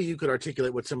 maybe you could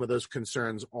articulate what some of those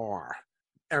concerns are.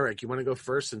 Eric, you want to go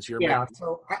first since you're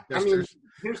so I mean,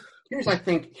 here's I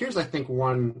think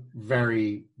one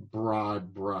very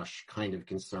broad brush kind of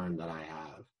concern that I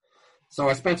have. So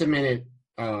I spent a minute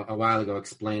a while ago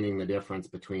explaining the difference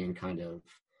between kind of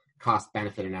cost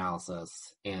benefit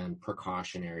analysis and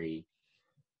precautionary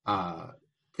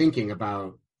thinking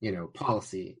about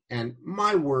policy. And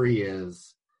my worry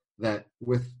is that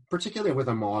particularly with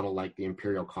a model like the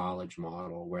Imperial College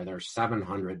model, where there's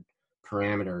 700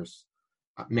 parameters,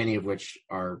 many of which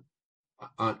are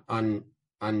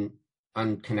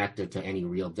unconnected to any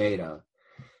real data,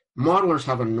 modelers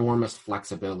have enormous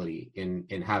flexibility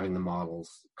in having the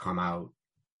models come out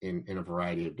in a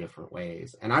variety of different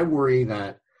ways. And I worry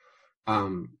that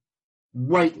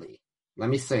rightly,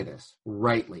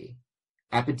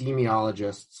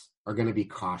 epidemiologists are going to be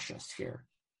cautious here.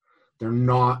 They're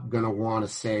not going to want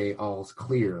to say all's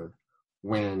clear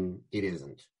when it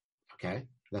isn't. Okay?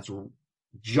 That's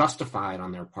justified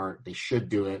on their part. They should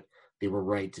do it. They were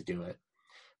right to do it.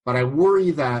 But I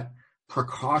worry that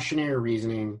precautionary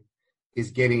reasoning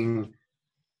is getting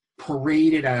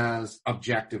paraded as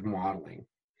objective modeling,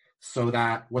 so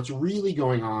that what's really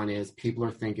going on is people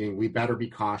are thinking we better be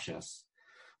cautious.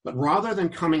 But rather than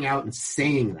coming out and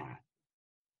saying that,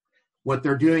 what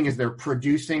they're doing is they're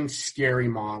producing scary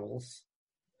models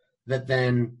that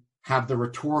then have the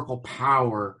rhetorical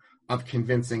power of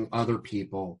convincing other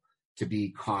people to be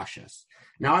cautious.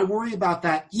 Now, I worry about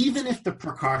that even if the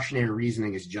precautionary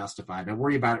reasoning is justified. And I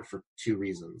worry about it for two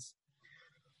reasons.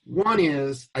 One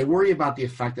is I worry about the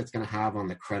effect it's going to have on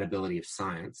the credibility of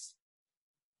science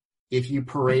if you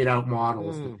parade out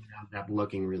models that end up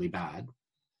looking really bad.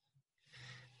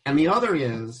 And the other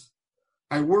is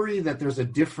I worry that there's a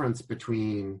difference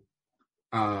between,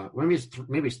 maybe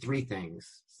it's three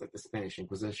things. It's like the Spanish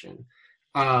Inquisition.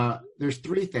 There's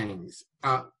three things.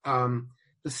 The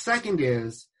second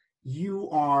is you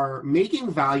are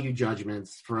making value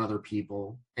judgments for other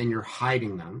people and you're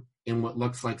hiding them in what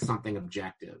looks like something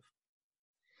objective.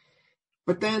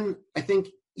 But then I think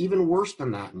even worse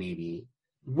than that, maybe,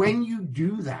 when you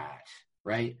do that,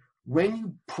 right, when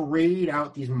you parade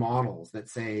out these models that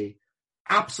say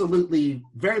absolutely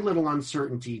very little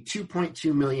uncertainty,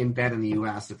 2.2 million dead in the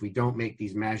US if we don't make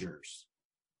these measures,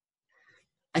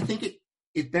 I think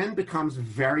it then becomes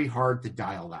very hard to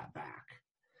dial that back.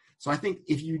 So I think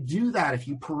if you do that, if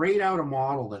you parade out a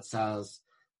model that says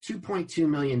 2.2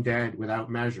 million dead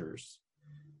without measures,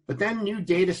 but then new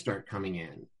data start coming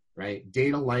in, right?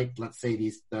 Data like, let's say,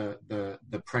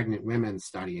 the pregnant women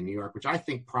study in New York, which I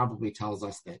think probably tells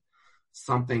us that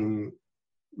something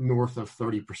north of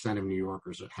 30% of New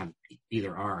Yorkers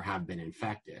have been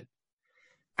infected.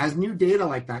 As new data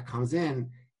like that comes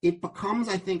in, it becomes,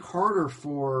 I think, harder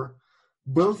for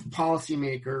both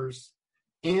policymakers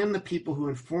and the people who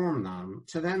inform them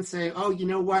to then say, oh, you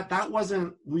know what, that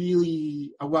wasn't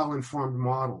really a well-informed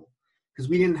model because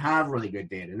we didn't have really good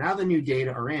data. Now the new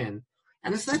data are in.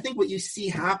 And this is, I think, what you see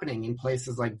happening in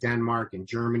places like Denmark and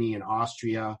Germany and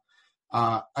Austria,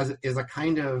 is a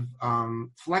kind of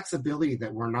flexibility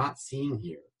that we're not seeing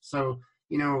here. So,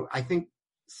 I think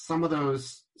some of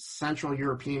those Central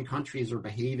European countries are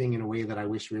behaving in a way that I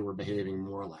wish we were behaving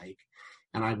more like.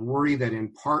 And I worry that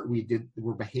in part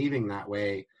we're behaving that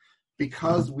way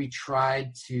because we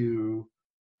tried to,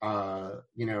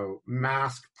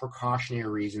 mask precautionary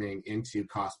reasoning into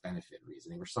cost-benefit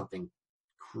reasoning or something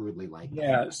crudely like that.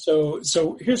 Yeah.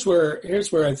 So here's where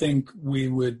I think we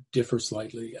would differ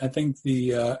slightly. I think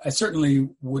I certainly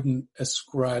wouldn't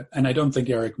ascribe, and I don't think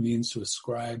Eric means to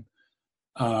ascribe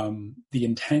the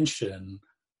intention.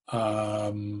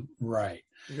 Right.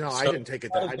 No, I didn't take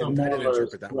it that. I didn't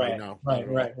interpret that way. No.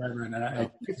 Right.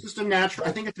 It's just a natural.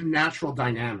 I think it's a natural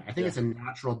dynamic. I think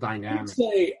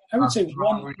I would say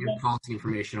one policy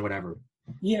information or whatever.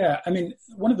 Yeah, I mean,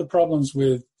 one of the problems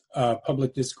with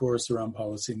public discourse around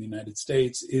policy in the United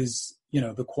States is,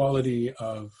 the quality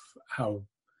of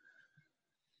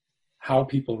how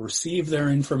people receive their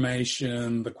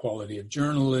information, the quality of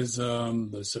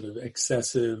journalism, the sort of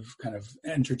excessive kind of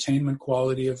entertainment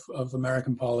quality of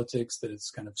American politics, that it's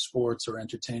kind of sports or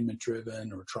entertainment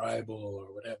driven or tribal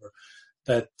or whatever,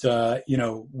 that,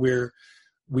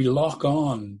 we lock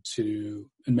on to,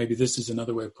 and maybe this is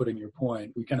another way of putting your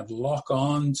point, we kind of lock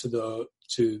on to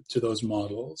those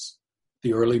models,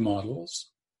 the early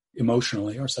models,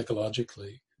 emotionally or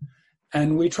psychologically,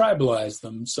 and we tribalize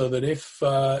them so that if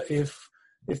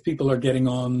people are getting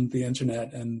on the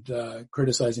internet and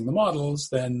criticizing the models,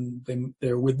 then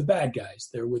they're with the bad guys.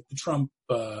 They're with the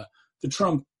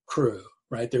Trump crew,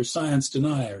 right? They're science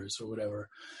deniers or whatever.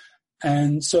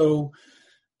 And so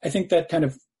I think that kind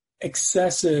of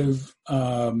excessive,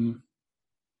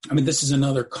 this is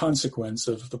another consequence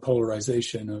of the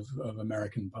polarization of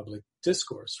American public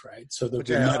discourse, right? So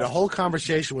I had a whole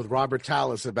conversation with Robert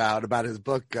Tallis about his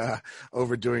book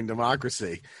Overdoing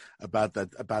Democracy, about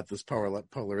this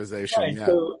polarization. Right. Yeah.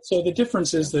 So the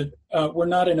difference is that we're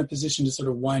not in a position to sort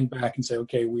of wind back and say,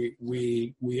 okay,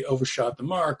 we overshot the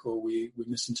mark or we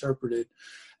misinterpreted.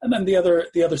 And then the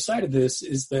other side of this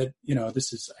is that,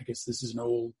 this is an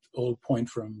old point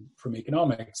from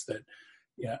economics that,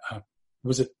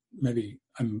 was it maybe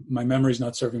my memory's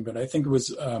not serving, but I think it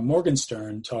was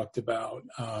Morgenstern talked about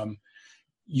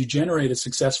you generate a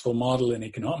successful model in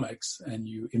economics and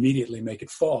you immediately make it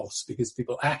false because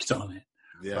people act on it.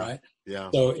 Yeah, right? Yeah.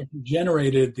 So if you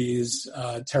generated these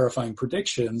terrifying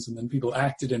predictions and then people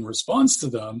acted in response to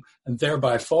them and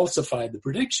thereby falsified the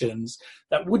predictions,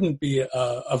 that wouldn't be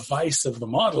a vice of the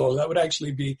model. That would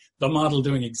actually be the model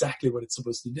doing exactly what it's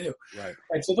supposed to do. Right.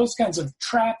 So those kinds of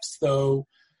traps, though,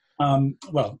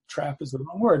 trap is the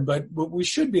wrong word, but we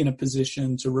should be in a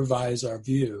position to revise our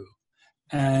view.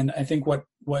 And I think what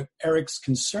Eric's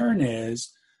concern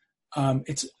is,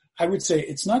 I would say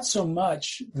it's not so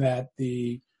much that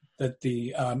the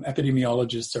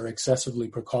epidemiologists are excessively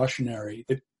precautionary.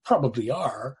 They probably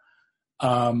are,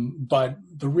 but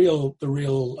the real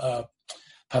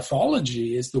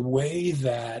pathology is the way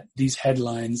that these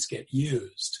headlines get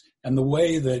used and the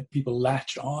way that people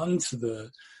latch on to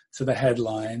the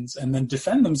headlines and then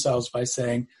defend themselves by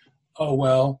saying, "Oh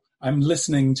well, I'm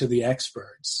listening to the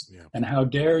experts, and how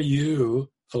dare you,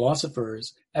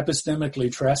 philosophers,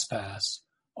 epistemically trespass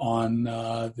on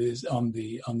the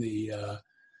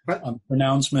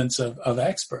pronouncements of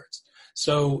experts."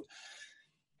 So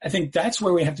I think that's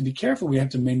where we have to be careful. We have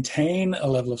to maintain a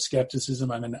level of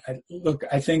skepticism. I mean,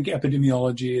 I think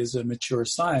epidemiology is a mature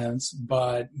science,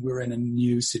 but we're in a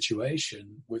new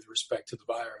situation with respect to the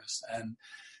virus. And,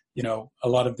 you know, a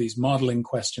lot of these modeling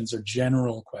questions are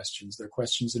general questions. They're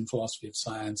questions in philosophy of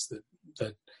science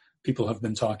that people have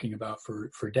been talking about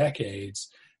for decades,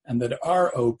 and that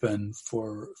are open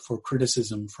for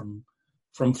criticism from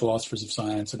philosophers of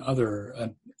science and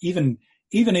other, even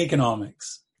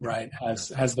economics, right,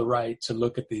 has the right to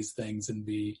look at these things and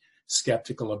be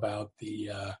skeptical about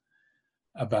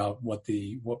what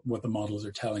the models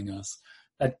are telling us.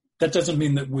 That doesn't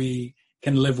mean that we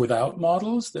can live without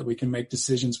models, that we can make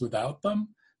decisions without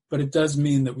them, but it does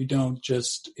mean that we don't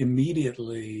just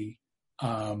immediately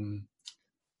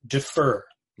defer.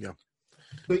 Yeah.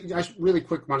 But I really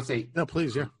quick want to say, no,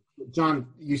 please, yeah. John,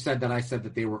 you said that I said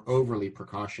that they were overly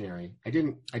precautionary. I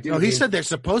didn't. No, he said they're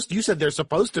supposed. You said they're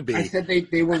supposed to be. I said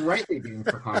they were rightly being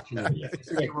precautionary. I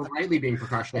said they were rightly being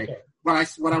precautionary. Okay.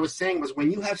 What I was saying was,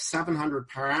 when you have 700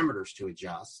 parameters to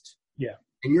adjust,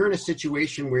 and you're in a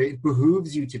situation where it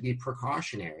behooves you to be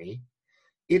precautionary,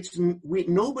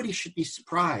 nobody should be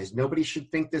surprised. Nobody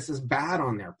should think this is bad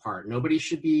on their part. Nobody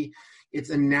should be. It's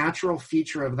a natural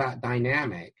feature of that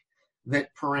dynamic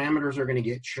that parameters are going to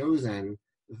get chosen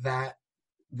that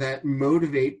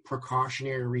motivate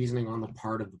precautionary reasoning on the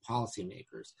part of the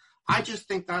policymakers. I just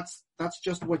think that's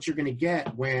just what you're going to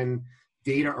get when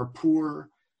data are poor,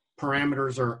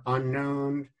 parameters are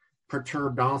unknown,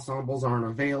 perturbed ensembles aren't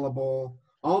available,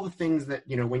 all the things that,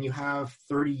 you know, when you have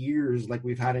 30 years like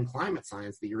we've had in climate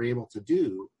science that you're able to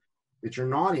do, that you're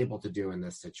not able to do in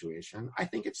this situation. I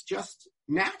think it's just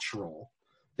natural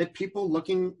that people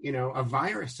looking, you know, a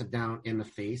virus down in the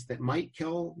face that might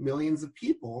kill millions of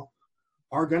people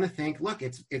are going to think, look,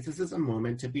 this is a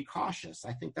moment to be cautious.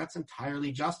 I think that's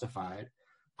entirely justified.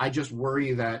 I just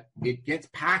worry that it gets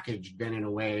packaged then in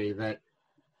a way that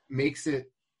makes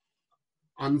it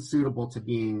unsuitable to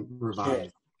being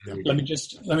revised. Sure. Let me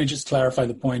just clarify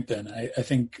the point then. I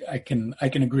think I can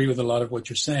agree with a lot of what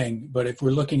you're saying, but if we're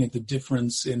looking at the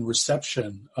difference in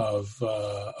reception of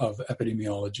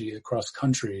epidemiology across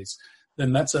countries,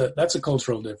 then that's a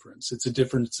cultural difference. It's a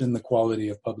difference in the quality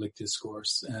of public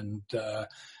discourse, and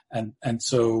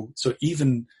so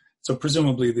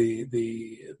presumably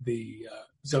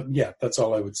that's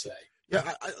all I would say.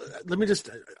 Yeah, let me just,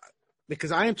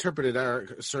 because I interpreted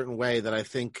Eric a certain way that I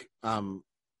think.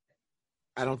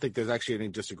 I don't think there's actually any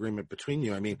disagreement between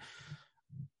you. I mean,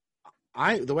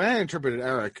 the way I interpreted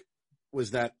Eric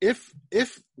was that if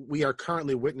we are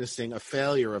currently witnessing a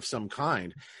failure of some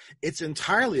kind, it's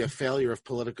entirely a failure of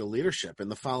political leadership in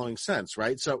the following sense,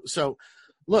 right? So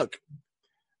look,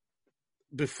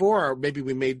 before maybe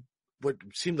we made what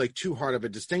seemed like too hard of a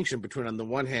distinction between, on the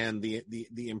one hand,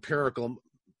 the empirical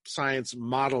science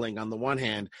modeling on the one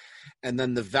hand, and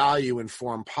then the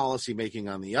value-informed policy making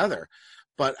on the other.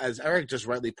 But as Eric just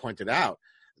rightly pointed out,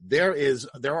 there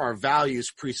are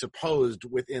values presupposed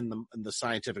within the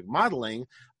scientific modeling,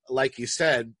 like you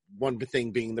said, one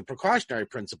thing being the precautionary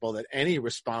principle that any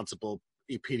responsible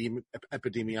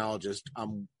epidemiologist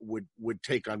would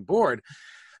take on board.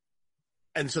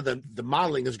 And so the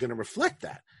modeling is going to reflect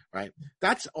that, right?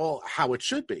 That's all how it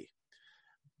should be.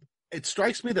 It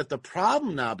strikes me that the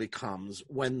problem now becomes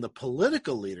when the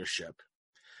political leadership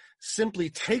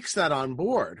simply takes that on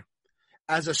board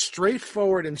as a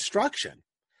straightforward instruction,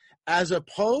 as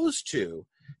opposed to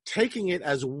taking it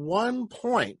as one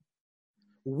point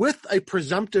with a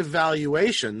presumptive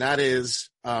valuation that is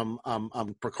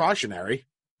precautionary,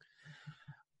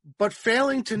 but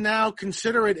failing to now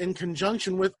consider it in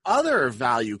conjunction with other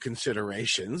value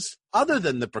considerations other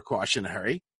than the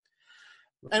precautionary.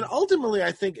 And ultimately,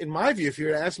 I think, in my view, if you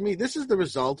were to ask me, this is the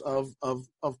result of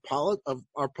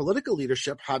our political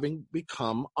leadership having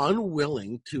become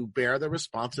unwilling to bear the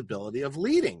responsibility of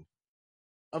leading,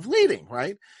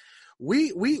 right? We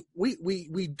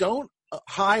don't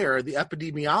hire the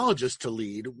epidemiologist to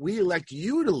lead. We elect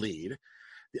you to lead.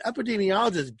 The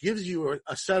epidemiologist gives you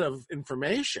a set of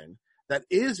information that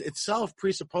is itself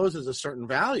presupposes a certain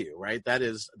value, right? That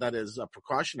is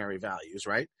precautionary values,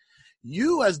 right?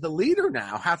 You as the leader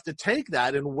now have to take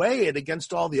that and weigh it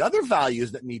against all the other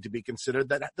values that need to be considered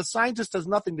that the scientist has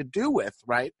nothing to do with,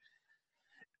 right?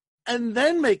 And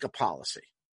then make a policy.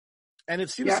 And it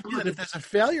seems to me that if there's a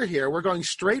failure here, we're going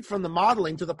straight from the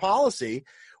modeling to the policy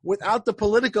without the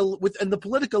political, and the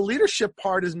political leadership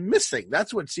part is missing.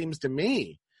 That's what seems to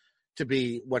me to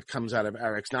be what comes out of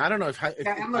Eric's. Now, I don't know if I've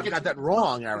got that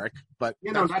wrong, Eric, but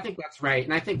I think that's right.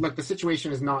 And I think, look, the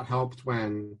situation is not helped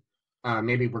when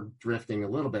maybe we're drifting a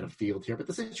little bit afield here, but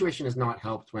the situation is not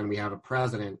helped when we have a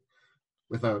president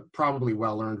with a probably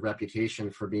well-earned reputation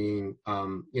for being,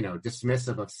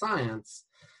 dismissive of science,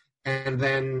 and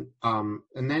then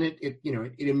it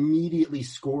immediately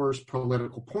scores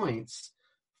political points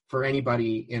for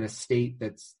anybody in a state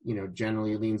that's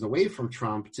generally leans away from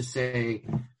Trump to say,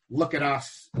 look at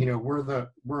us, we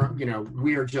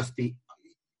are just the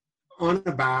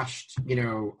unabashed,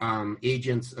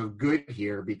 agents of good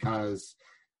here because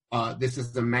this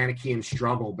is a Manichaean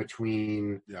struggle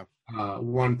between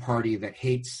one party that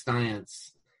hates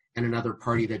science and another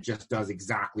party that just does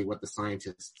exactly what the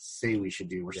scientists say we should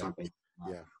do or something.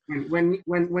 Yeah. When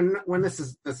this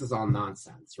is all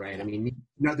nonsense, right? I mean,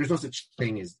 there's no such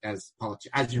thing as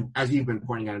politicians, as you've been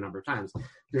pointing out a number of times.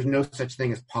 There's no such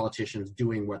thing as politicians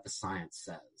doing what the science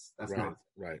says. That's not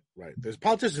right. There's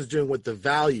politicians doing what the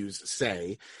values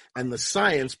say, and the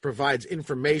science provides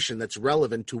information that's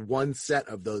relevant to one set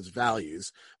of those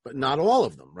values, but not all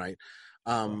of them, right?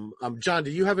 John,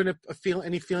 do you have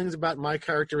any feelings about my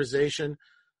characterization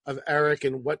of Eric,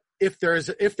 and what if there's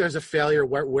a failure,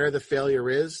 where the failure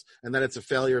is, and that it's a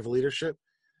failure of leadership,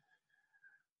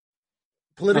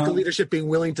 political leadership being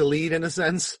willing to lead in a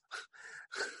sense?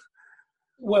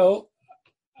 Well,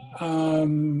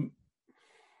 I'm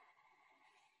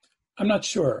not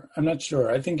sure.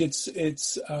 I think if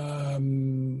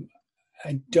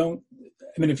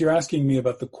you're asking me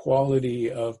about the quality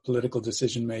of political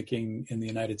decision making in the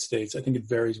United States, I think it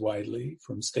varies widely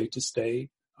from state to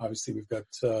state. Obviously, we've got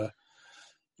the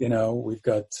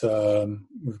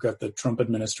Trump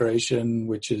administration,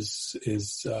 which is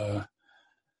a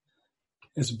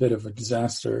bit of a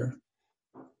disaster.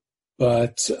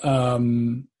 But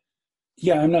I'm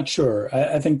not sure.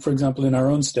 I think, for example, in our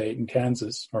own state, in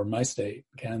Kansas, or my state,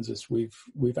 Kansas,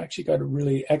 we've actually got a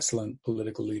really excellent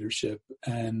political leadership,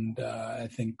 and I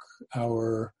think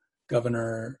our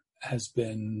governor has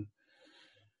been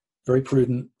very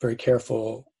prudent, very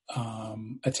careful,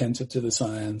 attentive to the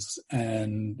science,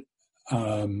 and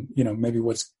maybe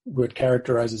what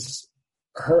characterizes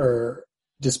her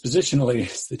dispositionally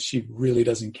is that she really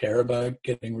doesn't care about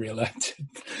getting reelected.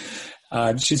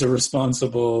 She's a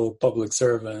responsible public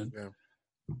servant. Yeah.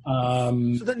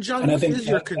 So then, John, what is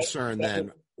your concern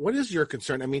then? What is your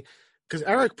concern? I mean, because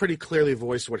Eric pretty clearly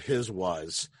voiced what his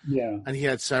was. Yeah. And he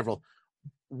had several.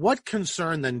 What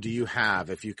concern then do you have,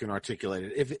 if you can articulate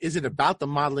it? Is it about the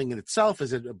modeling in itself?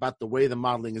 Is it about the way the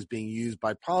modeling is being used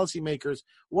by policymakers?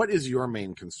 What is your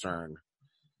main concern?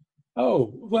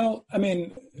 Oh, well, I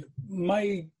mean,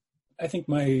 I think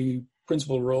my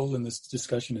principal role in this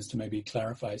discussion is to maybe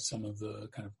clarify some of the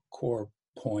kind of core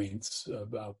points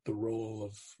about the role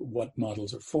of what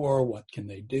models are for, what can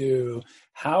they do,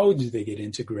 how do they get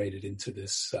integrated into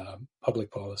this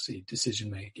public policy decision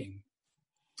making.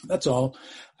 That's all.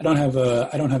 I don't have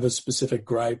a specific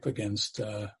gripe against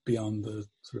beyond the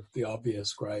sort of the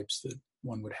obvious gripes that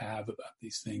one would have about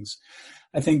these things.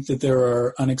 I think that there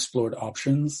are unexplored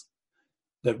options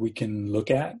that we can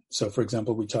look at. So, for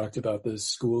example, we talked about the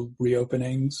school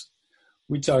reopenings.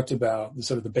 We talked about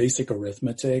the basic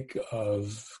arithmetic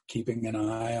of keeping an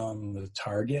eye on the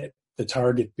target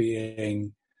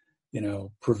being,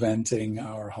 preventing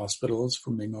our hospitals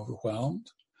from being overwhelmed.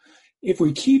 If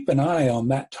we keep an eye on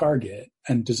that target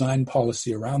and design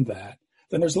policy around that,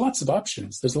 then there's lots of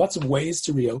options. There's lots of ways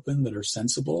to reopen that are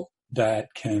sensible,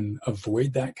 that can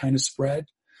avoid that kind of spread.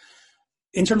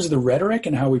 In terms of the rhetoric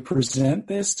and how we present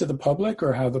this to the public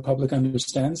or how the public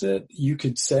understands it, you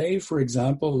could say, for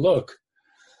example, look,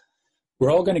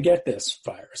 we're all going to get this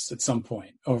virus at some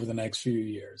point over the next few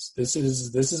years. This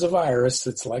is a virus.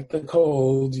 It's like the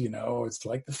cold, it's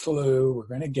like the flu. We're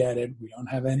going to get it. We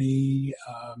don't have any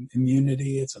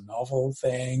immunity. It's a novel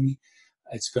thing.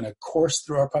 It's going to course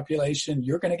through our population.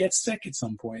 You're going to get sick at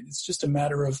some point. It's just a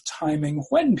matter of timing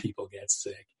when people get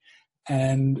sick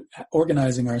and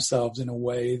organizing ourselves in a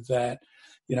way that,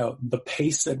 the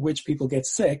pace at which people get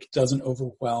sick doesn't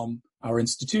overwhelm our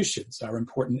institutions, our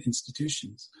important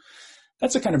institutions.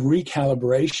 that's a kind of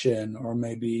recalibration, or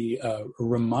maybe a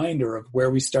reminder of where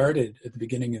we started at the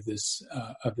beginning of this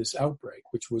outbreak,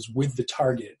 which was with the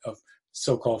target of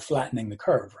so-called flattening the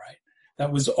curve, right?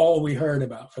 That was all we heard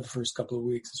about for the first couple of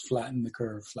weeks, is flatten the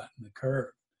curve, flatten the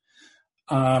curve.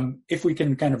 If we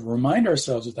can kind of remind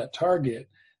ourselves of that target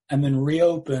and then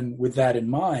reopen with that in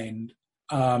mind,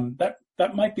 that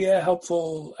might be a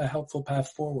helpful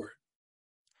path forward.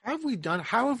 How have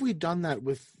we done that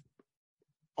with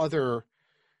other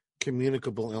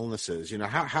communicable illnesses? You know,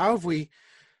 how have we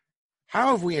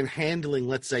in handling,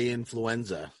 let's say,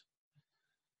 influenza,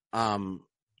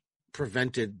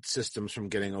 prevented systems from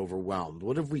getting overwhelmed?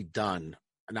 What have we done?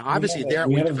 Now, obviously, we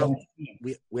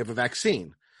have a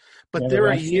vaccine, but there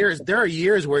are years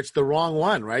where it's the wrong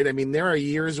one, right? I mean, there are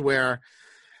years where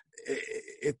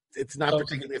it's not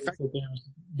particularly effective.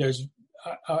 There's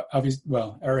obviously,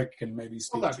 well, Eric can maybe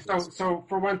speak. Well, look, so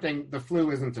for one thing, the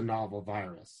flu isn't a novel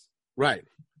virus, right?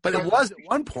 But it was at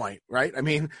one point, right? I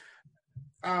mean,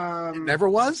 it never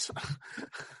was.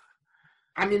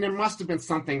 I mean, there must have been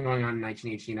something going on in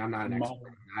 1918. I'm not an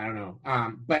expert. I don't know.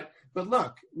 But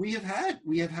look, we have had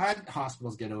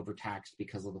hospitals get overtaxed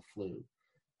because of the flu.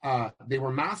 They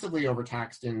were massively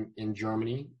overtaxed in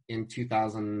Germany in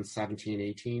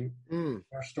 2017-18. There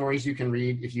are stories you can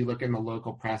read if you look in the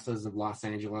local presses of Los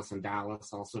Angeles and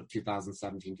Dallas, also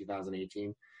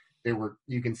 2017-2018.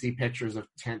 You can see pictures of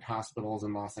tent hospitals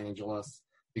in Los Angeles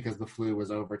because the flu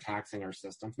was overtaxing our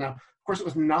systems. Now, of course, it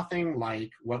was nothing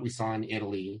like what we saw in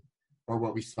Italy or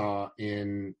what we saw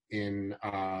in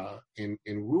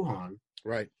Wuhan.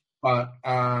 Right. But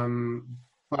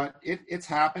it's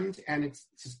happened, and it's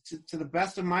to the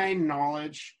best of my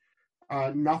knowledge,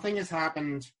 nothing has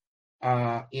happened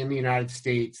in the United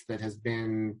States that has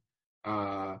been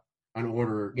an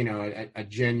order, a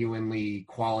genuinely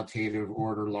qualitative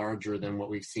order larger than what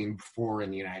we've seen before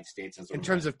in the United States. In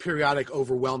terms of periodic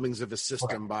overwhelmings of a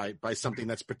system by something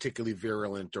that's particularly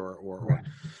virulent or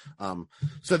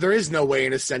so there is no way,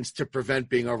 in a sense, to prevent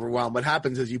being overwhelmed. What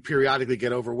happens is you periodically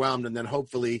get overwhelmed, and then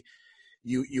hopefully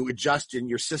you adjust in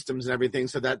your systems and everything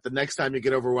so that the next time you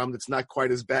get overwhelmed, it's not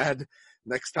quite as bad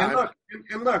next time.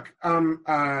 And look,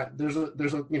 there's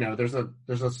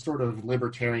a sort of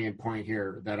libertarian point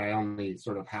here that I only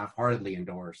sort of half-heartedly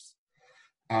endorse.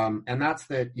 And that's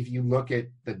that if you look at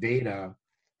the data,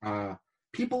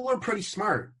 people are pretty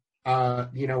smart.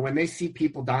 When they see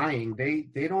people dying, they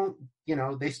don't,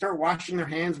 they start washing their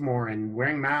hands more and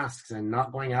wearing masks and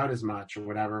not going out as much or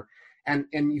whatever. And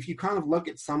if you kind of look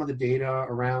at some of the data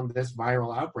around this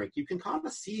viral outbreak, you can kind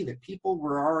of see that people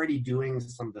were already doing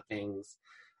some of the things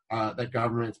that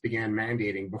governments began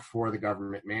mandating before the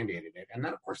government mandated it. And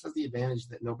that, of course, has the advantage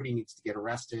that nobody needs to get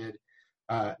arrested.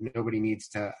 Nobody needs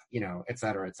to, et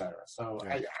cetera, et cetera. So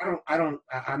right. I don't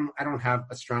have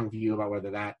a strong view about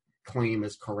whether that claim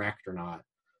is correct or not,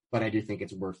 but I do think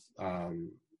it's worth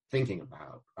thinking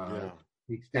about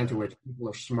the extent to which people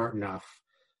are smart enough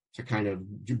to kind of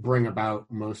bring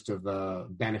about most of the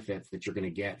benefits that you're going to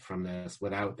get from this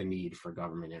without the need for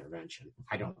government intervention.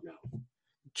 I don't know.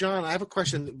 John, I have a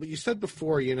question. You said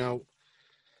before,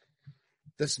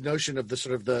 this notion of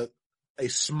a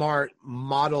smart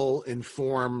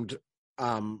model-informed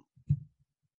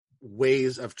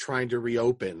ways of trying to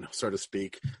reopen, so to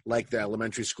speak, like the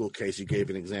elementary school case you gave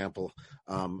an example,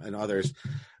 and others.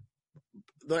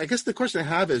 I guess the question I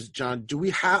have is, John,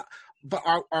 but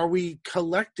are we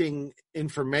collecting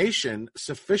information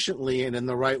sufficiently and in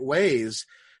the right ways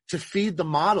to feed the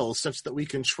models such that we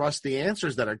can trust the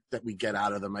answers that we get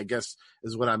out of them? I guess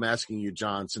is what I'm asking you,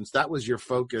 John, since that was your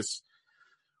focus,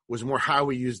 was more how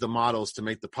we use the models to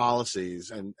make the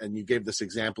policies, and you gave this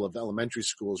example of elementary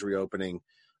schools reopening.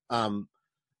 Are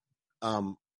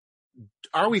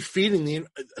we feeding the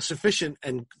sufficient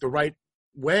and the right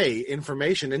way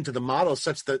information into the models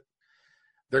such that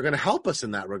they're going to help us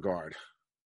in that regard?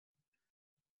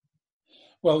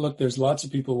 Well, look, there's lots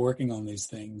of people working on these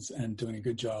things and doing a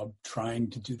good job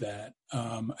trying to do that.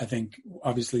 I think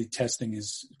obviously testing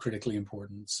is critically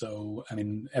important. So, I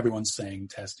mean, everyone's saying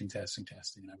testing,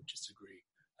 and I would just agree.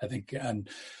 I think, and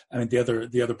I mean,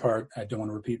 the other part, I don't want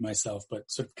to repeat myself, but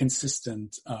sort of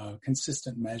consistent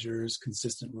measures,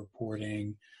 consistent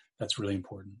reporting, that's really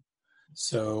important.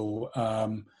 So,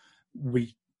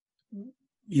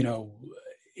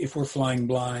 if we're flying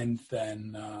blind,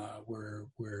 then we're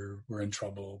in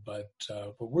trouble. But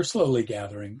we're slowly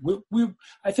gathering.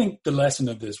 I think the lesson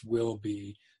of this will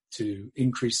be to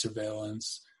increase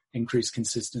surveillance, increase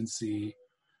consistency,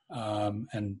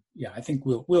 and I think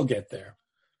we'll get there.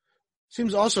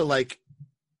 Seems also like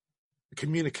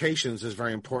communications is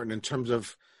very important in terms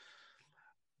of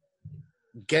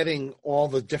getting all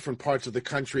the different parts of the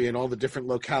country and all the different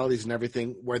localities and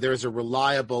everything where there's a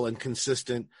reliable and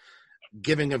consistent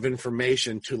giving of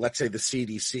information to, let's say, the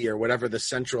CDC or whatever the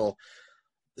central,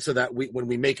 so that when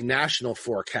we make national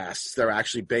forecasts, they're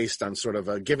actually based on sort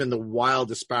of given the wild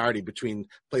disparity between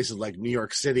places like New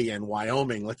York City and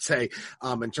Wyoming, let's say,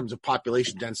 in terms of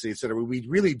population density, et cetera. We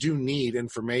really do need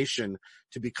information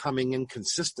to be coming in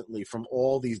consistently from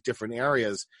all these different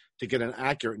areas to get an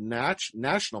accurate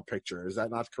national picture. Is that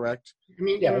not correct? I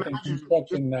mean, yeah, I think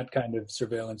constructing that kind of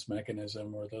surveillance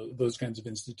mechanism or those kinds of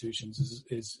institutions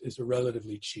is a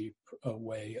relatively cheap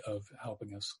way of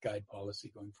helping us guide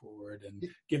policy going forward. And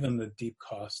given the deep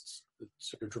costs, the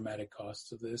sort of dramatic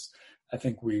costs of this, I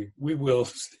think we will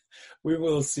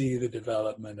see the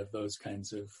development of those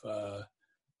kinds of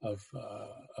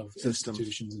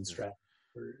institutions and strategies.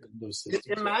 Those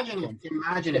systems. Imagine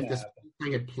if this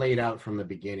thing had played out from the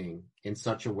beginning in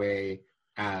such a way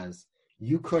as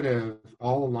you could have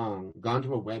all along gone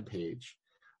to a web page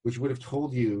which would have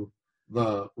told you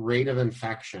the rate of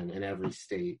infection in every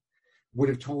state, would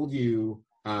have told you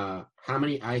how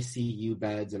many ICU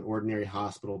beds and ordinary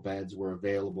hospital beds were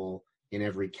available in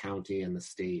every county in the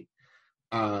state,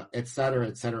 et cetera,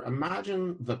 et cetera.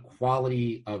 Imagine the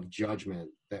quality of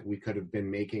judgment that we could have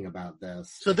been making about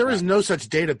this. So there is no such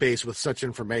database with such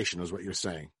information, is what you're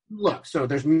saying. Look, so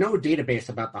there's no database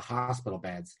about the hospital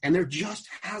beds, and there just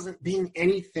hasn't been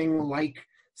anything like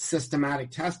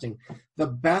systematic testing. The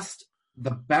best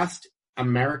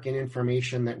American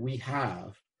information that we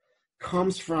have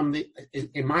comes from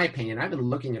in my opinion, I've been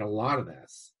looking at a lot of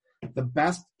this. The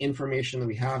best information that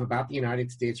we have about the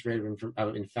United States rate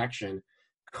of infection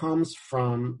comes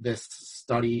from this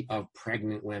study of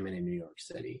pregnant women in New York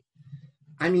City.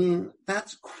 I mean,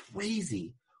 that's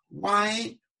crazy.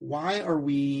 Why are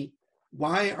we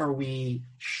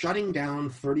shutting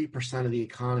down 30% of the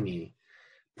economy,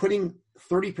 putting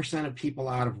 30% of people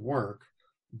out of work,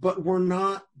 but we're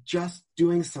not just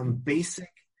doing some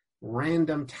basic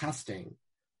random testing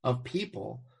of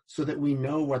people so that we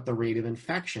know what the rate of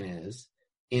infection is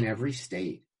in every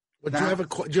state? But do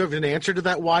you have an answer to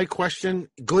that why question?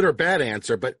 Good or bad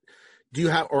answer, but do you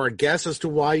have or a guess as to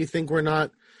why you think we're not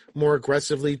more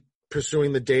aggressively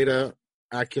pursuing the data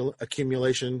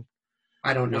accumulation?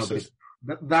 I don't know.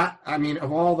 But that, I mean,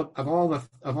 of all the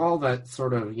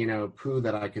sort of, poo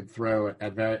that I could throw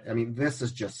at that, I mean, this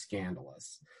is just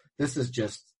scandalous. This is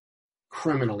just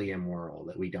criminally immoral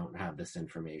that we don't have this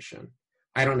information.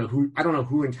 I don't know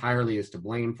who entirely is to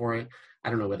blame for it. I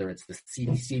don't know whether it's the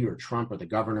CDC or Trump or the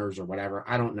governors or whatever.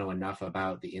 I don't know enough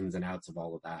about the ins and outs of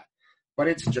all of that. But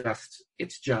it's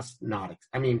just not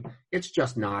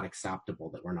acceptable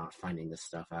that we're not finding this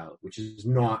stuff out, which is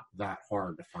not that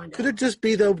hard to find out. Could it just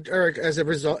be, though, Eric, as a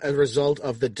result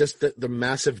of the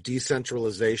massive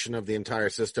decentralization of the entire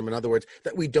system? In other words,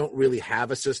 that we don't really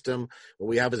have a system. What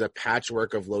we have is a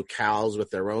patchwork of locales with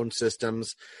their own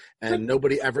systems, and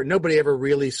nobody ever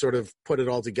really sort of put it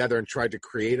all together and tried to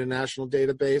create a national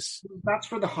database. That's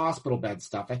for the hospital bed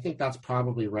stuff. I think that's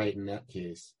probably right in that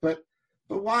case, But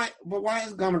why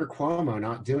is Governor Cuomo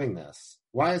not doing this?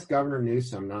 Why is Governor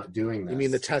Newsom not doing this? You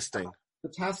mean the testing? The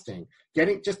testing.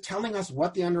 Just telling us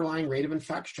what the underlying rate of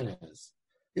infection is.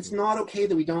 It's not okay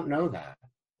that we don't know that.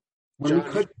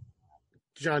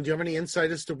 John, do you have any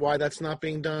insight as to why that's not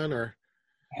being done? Or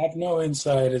I have no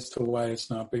insight as to why it's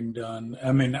not being done.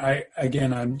 I mean, I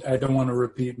don't want to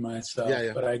repeat myself,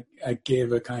 but I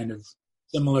gave a kind of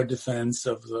similar defense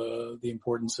of the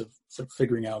importance of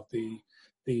figuring out the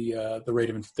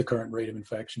current rate of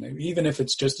infection. Even if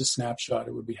it's just a snapshot,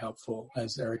 it would be helpful,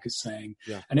 as Eric is saying.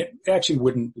 Yeah. And it actually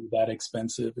wouldn't be that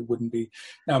expensive. It wouldn't be.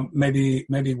 Now, maybe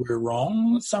we're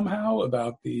wrong somehow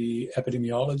about the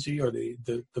epidemiology or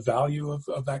the value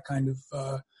of that kind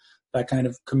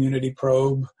of community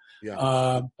probe.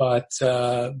 Yeah. But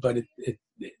it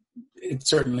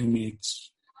certainly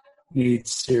needs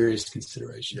serious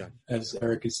consideration, as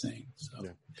Eric is saying. So,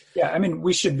 I mean,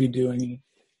 we should be doing it.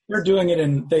 They're doing it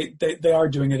they are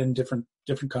doing it in different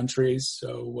countries.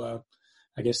 So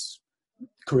I guess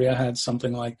Korea had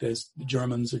something like this. The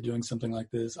Germans are doing something like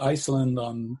this. Iceland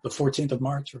on the 14th of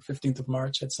March or 15th of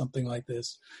March had something like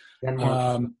this.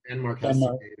 Denmark.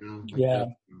 Yeah.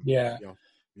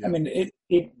 I mean,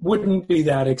 it wouldn't be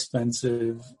that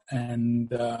expensive,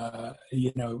 and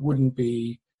it wouldn't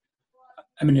be.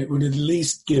 I mean, it would at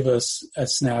least give us a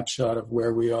snapshot of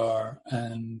where we are,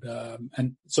 and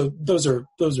so those are.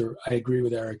 I agree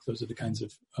with Eric. Those are the kinds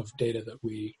of data that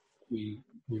we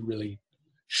really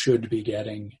should be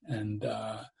getting, and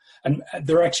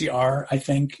there actually are, I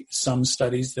think, some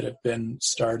studies that have been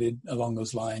started along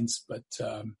those lines. But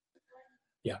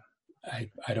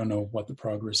I don't know what the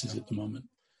progress is at the moment.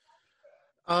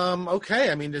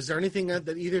 Okay. I mean, is there anything that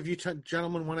either of you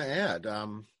gentlemen want to add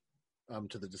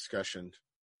to the discussion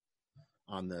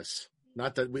on this?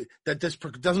 Not that this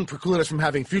doesn't preclude us from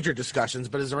having future discussions,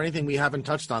 but is there anything we haven't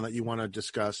touched on that you want to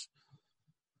discuss?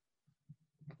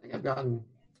 I think I've gotten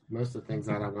most of the things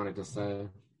that I wanted to say.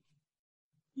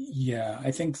 Yeah,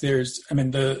 I think it's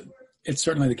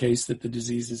certainly the case that the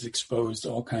disease has exposed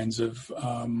all kinds of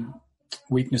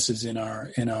weaknesses in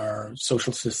our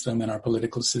social system, in our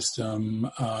political system.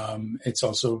 It's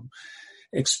also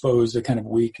exposed a kind of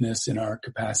weakness in our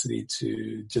capacity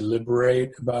to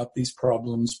deliberate about these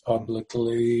problems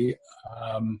publicly.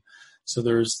 So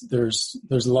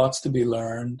there's lots to be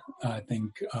learned. I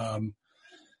think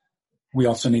we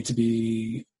also need to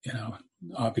be,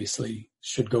 obviously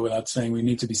should go without saying, we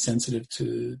need to be sensitive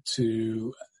to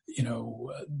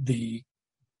the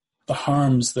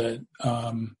harms that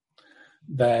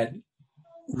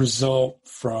result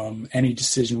from any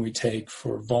decision we take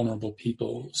for vulnerable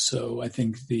people. So I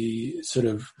think the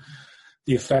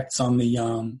effects on the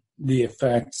young, the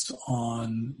effects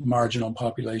on marginal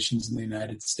populations in the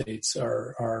United States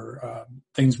are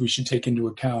things we should take into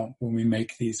account when we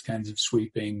make these kinds of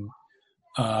sweeping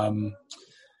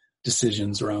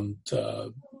decisions around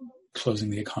closing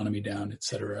the economy down, et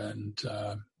cetera. And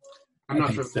I'm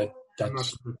not sure if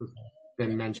that's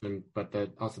been mentioned, but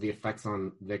also the effects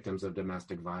on victims of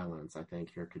domestic violence, I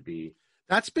think here could be.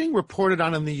 That's being reported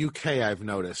on in the UK, I've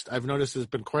noticed there's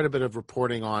been quite a bit of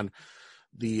reporting on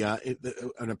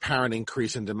an apparent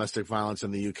increase in domestic violence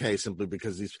in the UK simply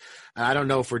because I don't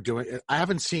know if I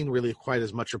haven't seen really quite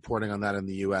as much reporting on that in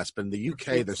the US, but in the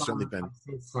UK, there's certainly been. I've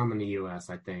seen some in the US,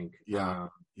 I think. Yeah.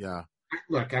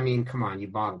 Look, I mean, come on, you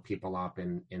bottle people up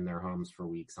in their homes for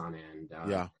weeks on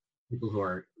end. People who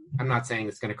are, I'm not saying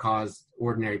it's going to cause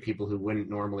ordinary people who wouldn't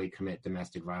normally commit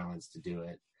domestic violence to do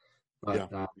it.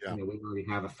 But, we already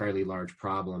have a fairly large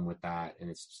problem with that. And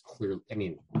it's just clear. I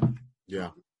mean,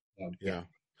 Yeah.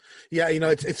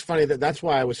 It's funny that's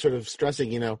why I was sort of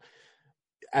stressing,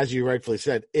 as you rightfully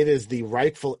said, it is the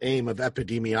rightful aim of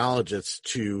epidemiologists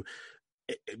to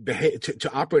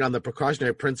operate on the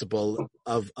precautionary principle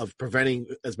of preventing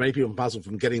as many people as possible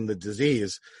from getting the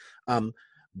disease, and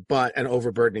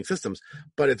overburdening systems.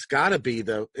 But it's got to be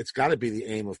the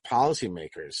aim of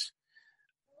policymakers.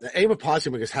 The aim of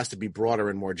policymakers has to be broader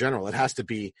and more general. It has to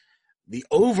be the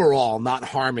overall not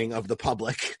harming of the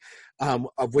public,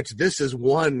 of which this is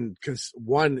one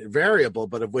variable,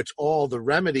 but of which all the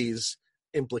remedies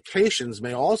implications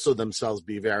may also themselves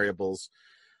be variables.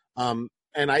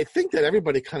 And I think that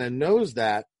everybody kind of knows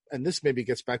that, and this maybe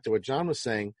gets back to what John was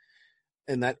saying,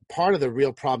 and that part of the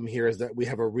real problem here is that we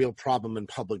have a real problem in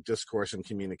public discourse and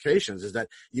communications, is that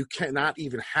you cannot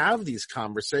even have these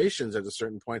conversations at a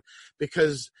certain point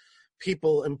because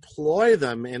people employ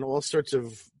them in all sorts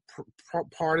of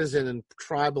partisan and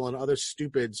tribal and other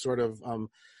stupid sort of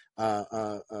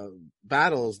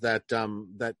battles that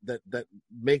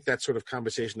make that sort of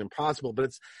conversation impossible.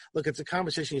 But it's a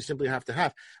conversation you simply have to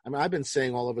have. I mean, I've been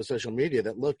saying all over social media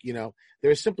that, look,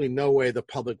 there's simply no way the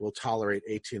public will tolerate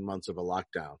 18 months of a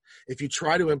lockdown. If you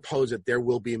try to impose it, there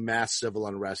will be mass civil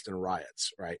unrest and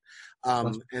riots, right?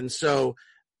 And so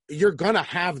you're going to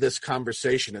have this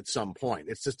conversation at some point.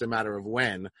 It's just a matter of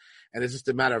when, and it's just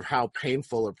a matter of how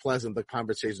painful or pleasant the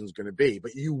conversation is going to be.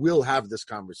 But you will have this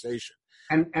conversation.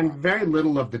 And very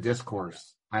little of the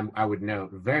discourse, I would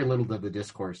note, very little of the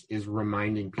discourse is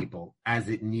reminding people, as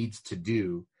it needs to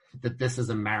do, that this is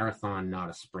a marathon, not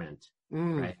a sprint.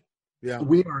 Right? Yeah.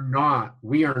 We are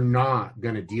not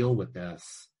going to deal with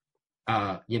this,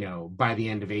 by the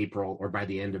end of April or by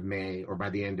the end of May or by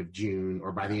the end of June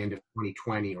or by the end of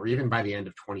 2020 or even by the end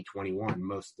of 2021,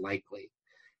 most likely.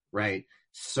 Right.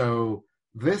 So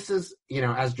this is,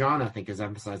 as John, I think, has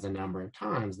emphasized a number of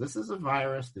times, this is a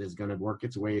virus that is going to work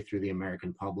its way through the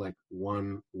American public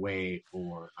one way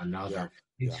or another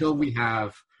until we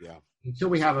have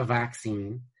a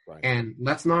vaccine. Right. And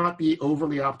let's not be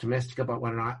overly optimistic about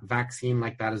what a vaccine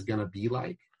like that is going to be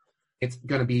like. It's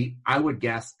going to be, I would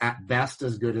guess, at best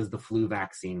as good as the flu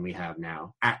vaccine we have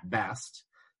now, at best,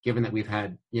 given that we've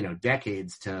had,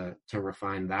 decades to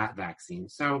refine that vaccine.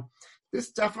 So this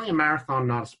is definitely a marathon,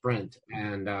 not a sprint.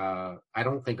 And I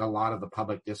don't think a lot of the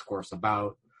public discourse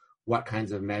about what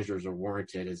kinds of measures are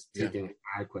warranted is taking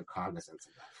adequate cognizance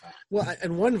of that fact. Well,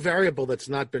 and one variable that's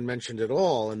not been mentioned at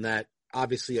all, and that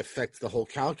obviously affects the whole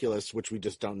calculus, which we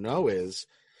just don't know, is,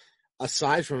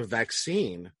 aside from a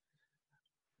vaccine,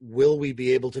 will we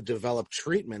be able to develop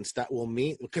treatments that will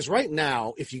meet? Because right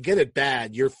now, if you get it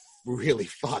bad, you're really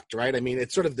fucked, right? I mean,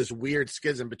 it's sort of this weird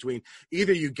schism between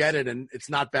either you get it and it's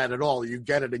not bad at all, or you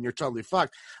get it and you're totally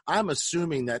fucked. I'm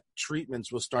assuming that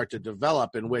treatments will start to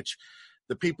develop in which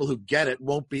the people who get it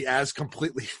won't be as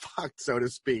completely fucked, so to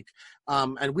speak.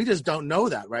 And we just don't know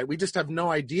that, right? We just have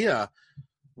no idea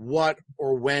what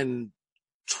or when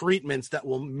treatments that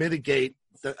will mitigate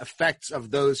the effects of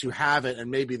those who have it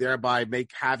and maybe thereby make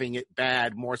having it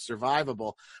bad more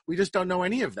survivable. We just don't know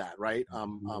any of that, right?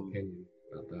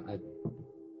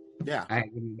 Yeah.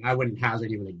 I wouldn't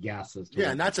hazard even a guess as to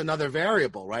and that's another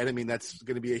variable, right? I mean, that's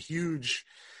going to be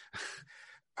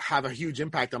have a huge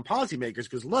impact on policymakers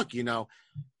because look,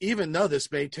 even though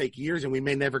this may take years and we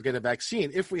may never get a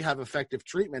vaccine, if we have effective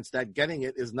treatments that getting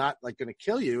it is not like going to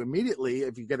kill you immediately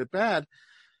if you get it bad,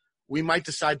 we might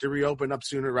decide to reopen up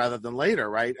sooner rather than later,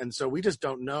 right? And so we just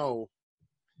don't know.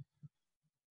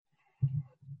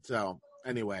 So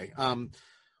anyway,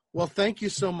 well, thank you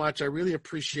so much. I really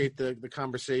appreciate the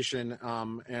conversation,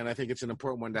 and I think it's an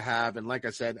important one to have. And like I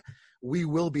said, we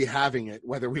will be having it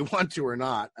whether we want to or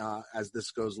not as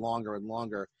this goes longer and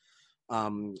longer.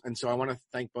 And so I want to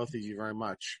thank both of you very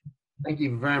much. Thank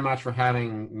you very much for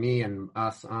having me and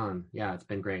us on. Yeah, it's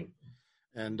been great.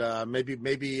 And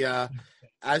maybe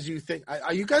as you think,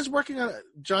 are you guys working on,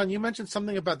 John, you mentioned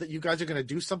something about that you guys are going to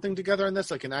do something together on this,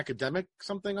 like an academic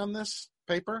something on this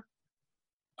paper?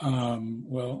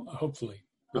 Well, hopefully.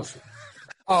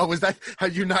 Oh, was that,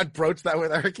 have you not broached that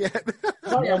with Eric yet?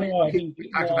 No, I think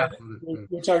we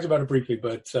talked about it briefly,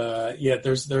 but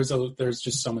there's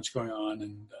just so much going on,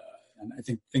 and I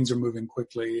think things are moving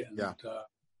quickly, and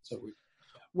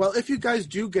Well, if you guys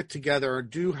do get together or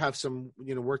do have some,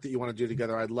 work that you want to do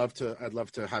together, I'd love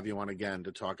to have you on again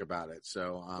to talk about it.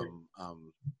 So,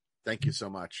 thank you so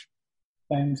much.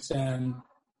 Thanks, Dan.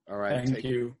 All right. Thank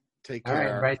you. Take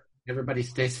care. All right. Everybody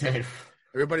stay safe.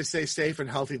 Everybody stay safe and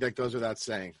healthy. That goes without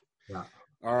saying. Yeah.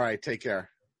 All right. Take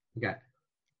care. Okay.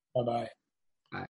 Bye-bye.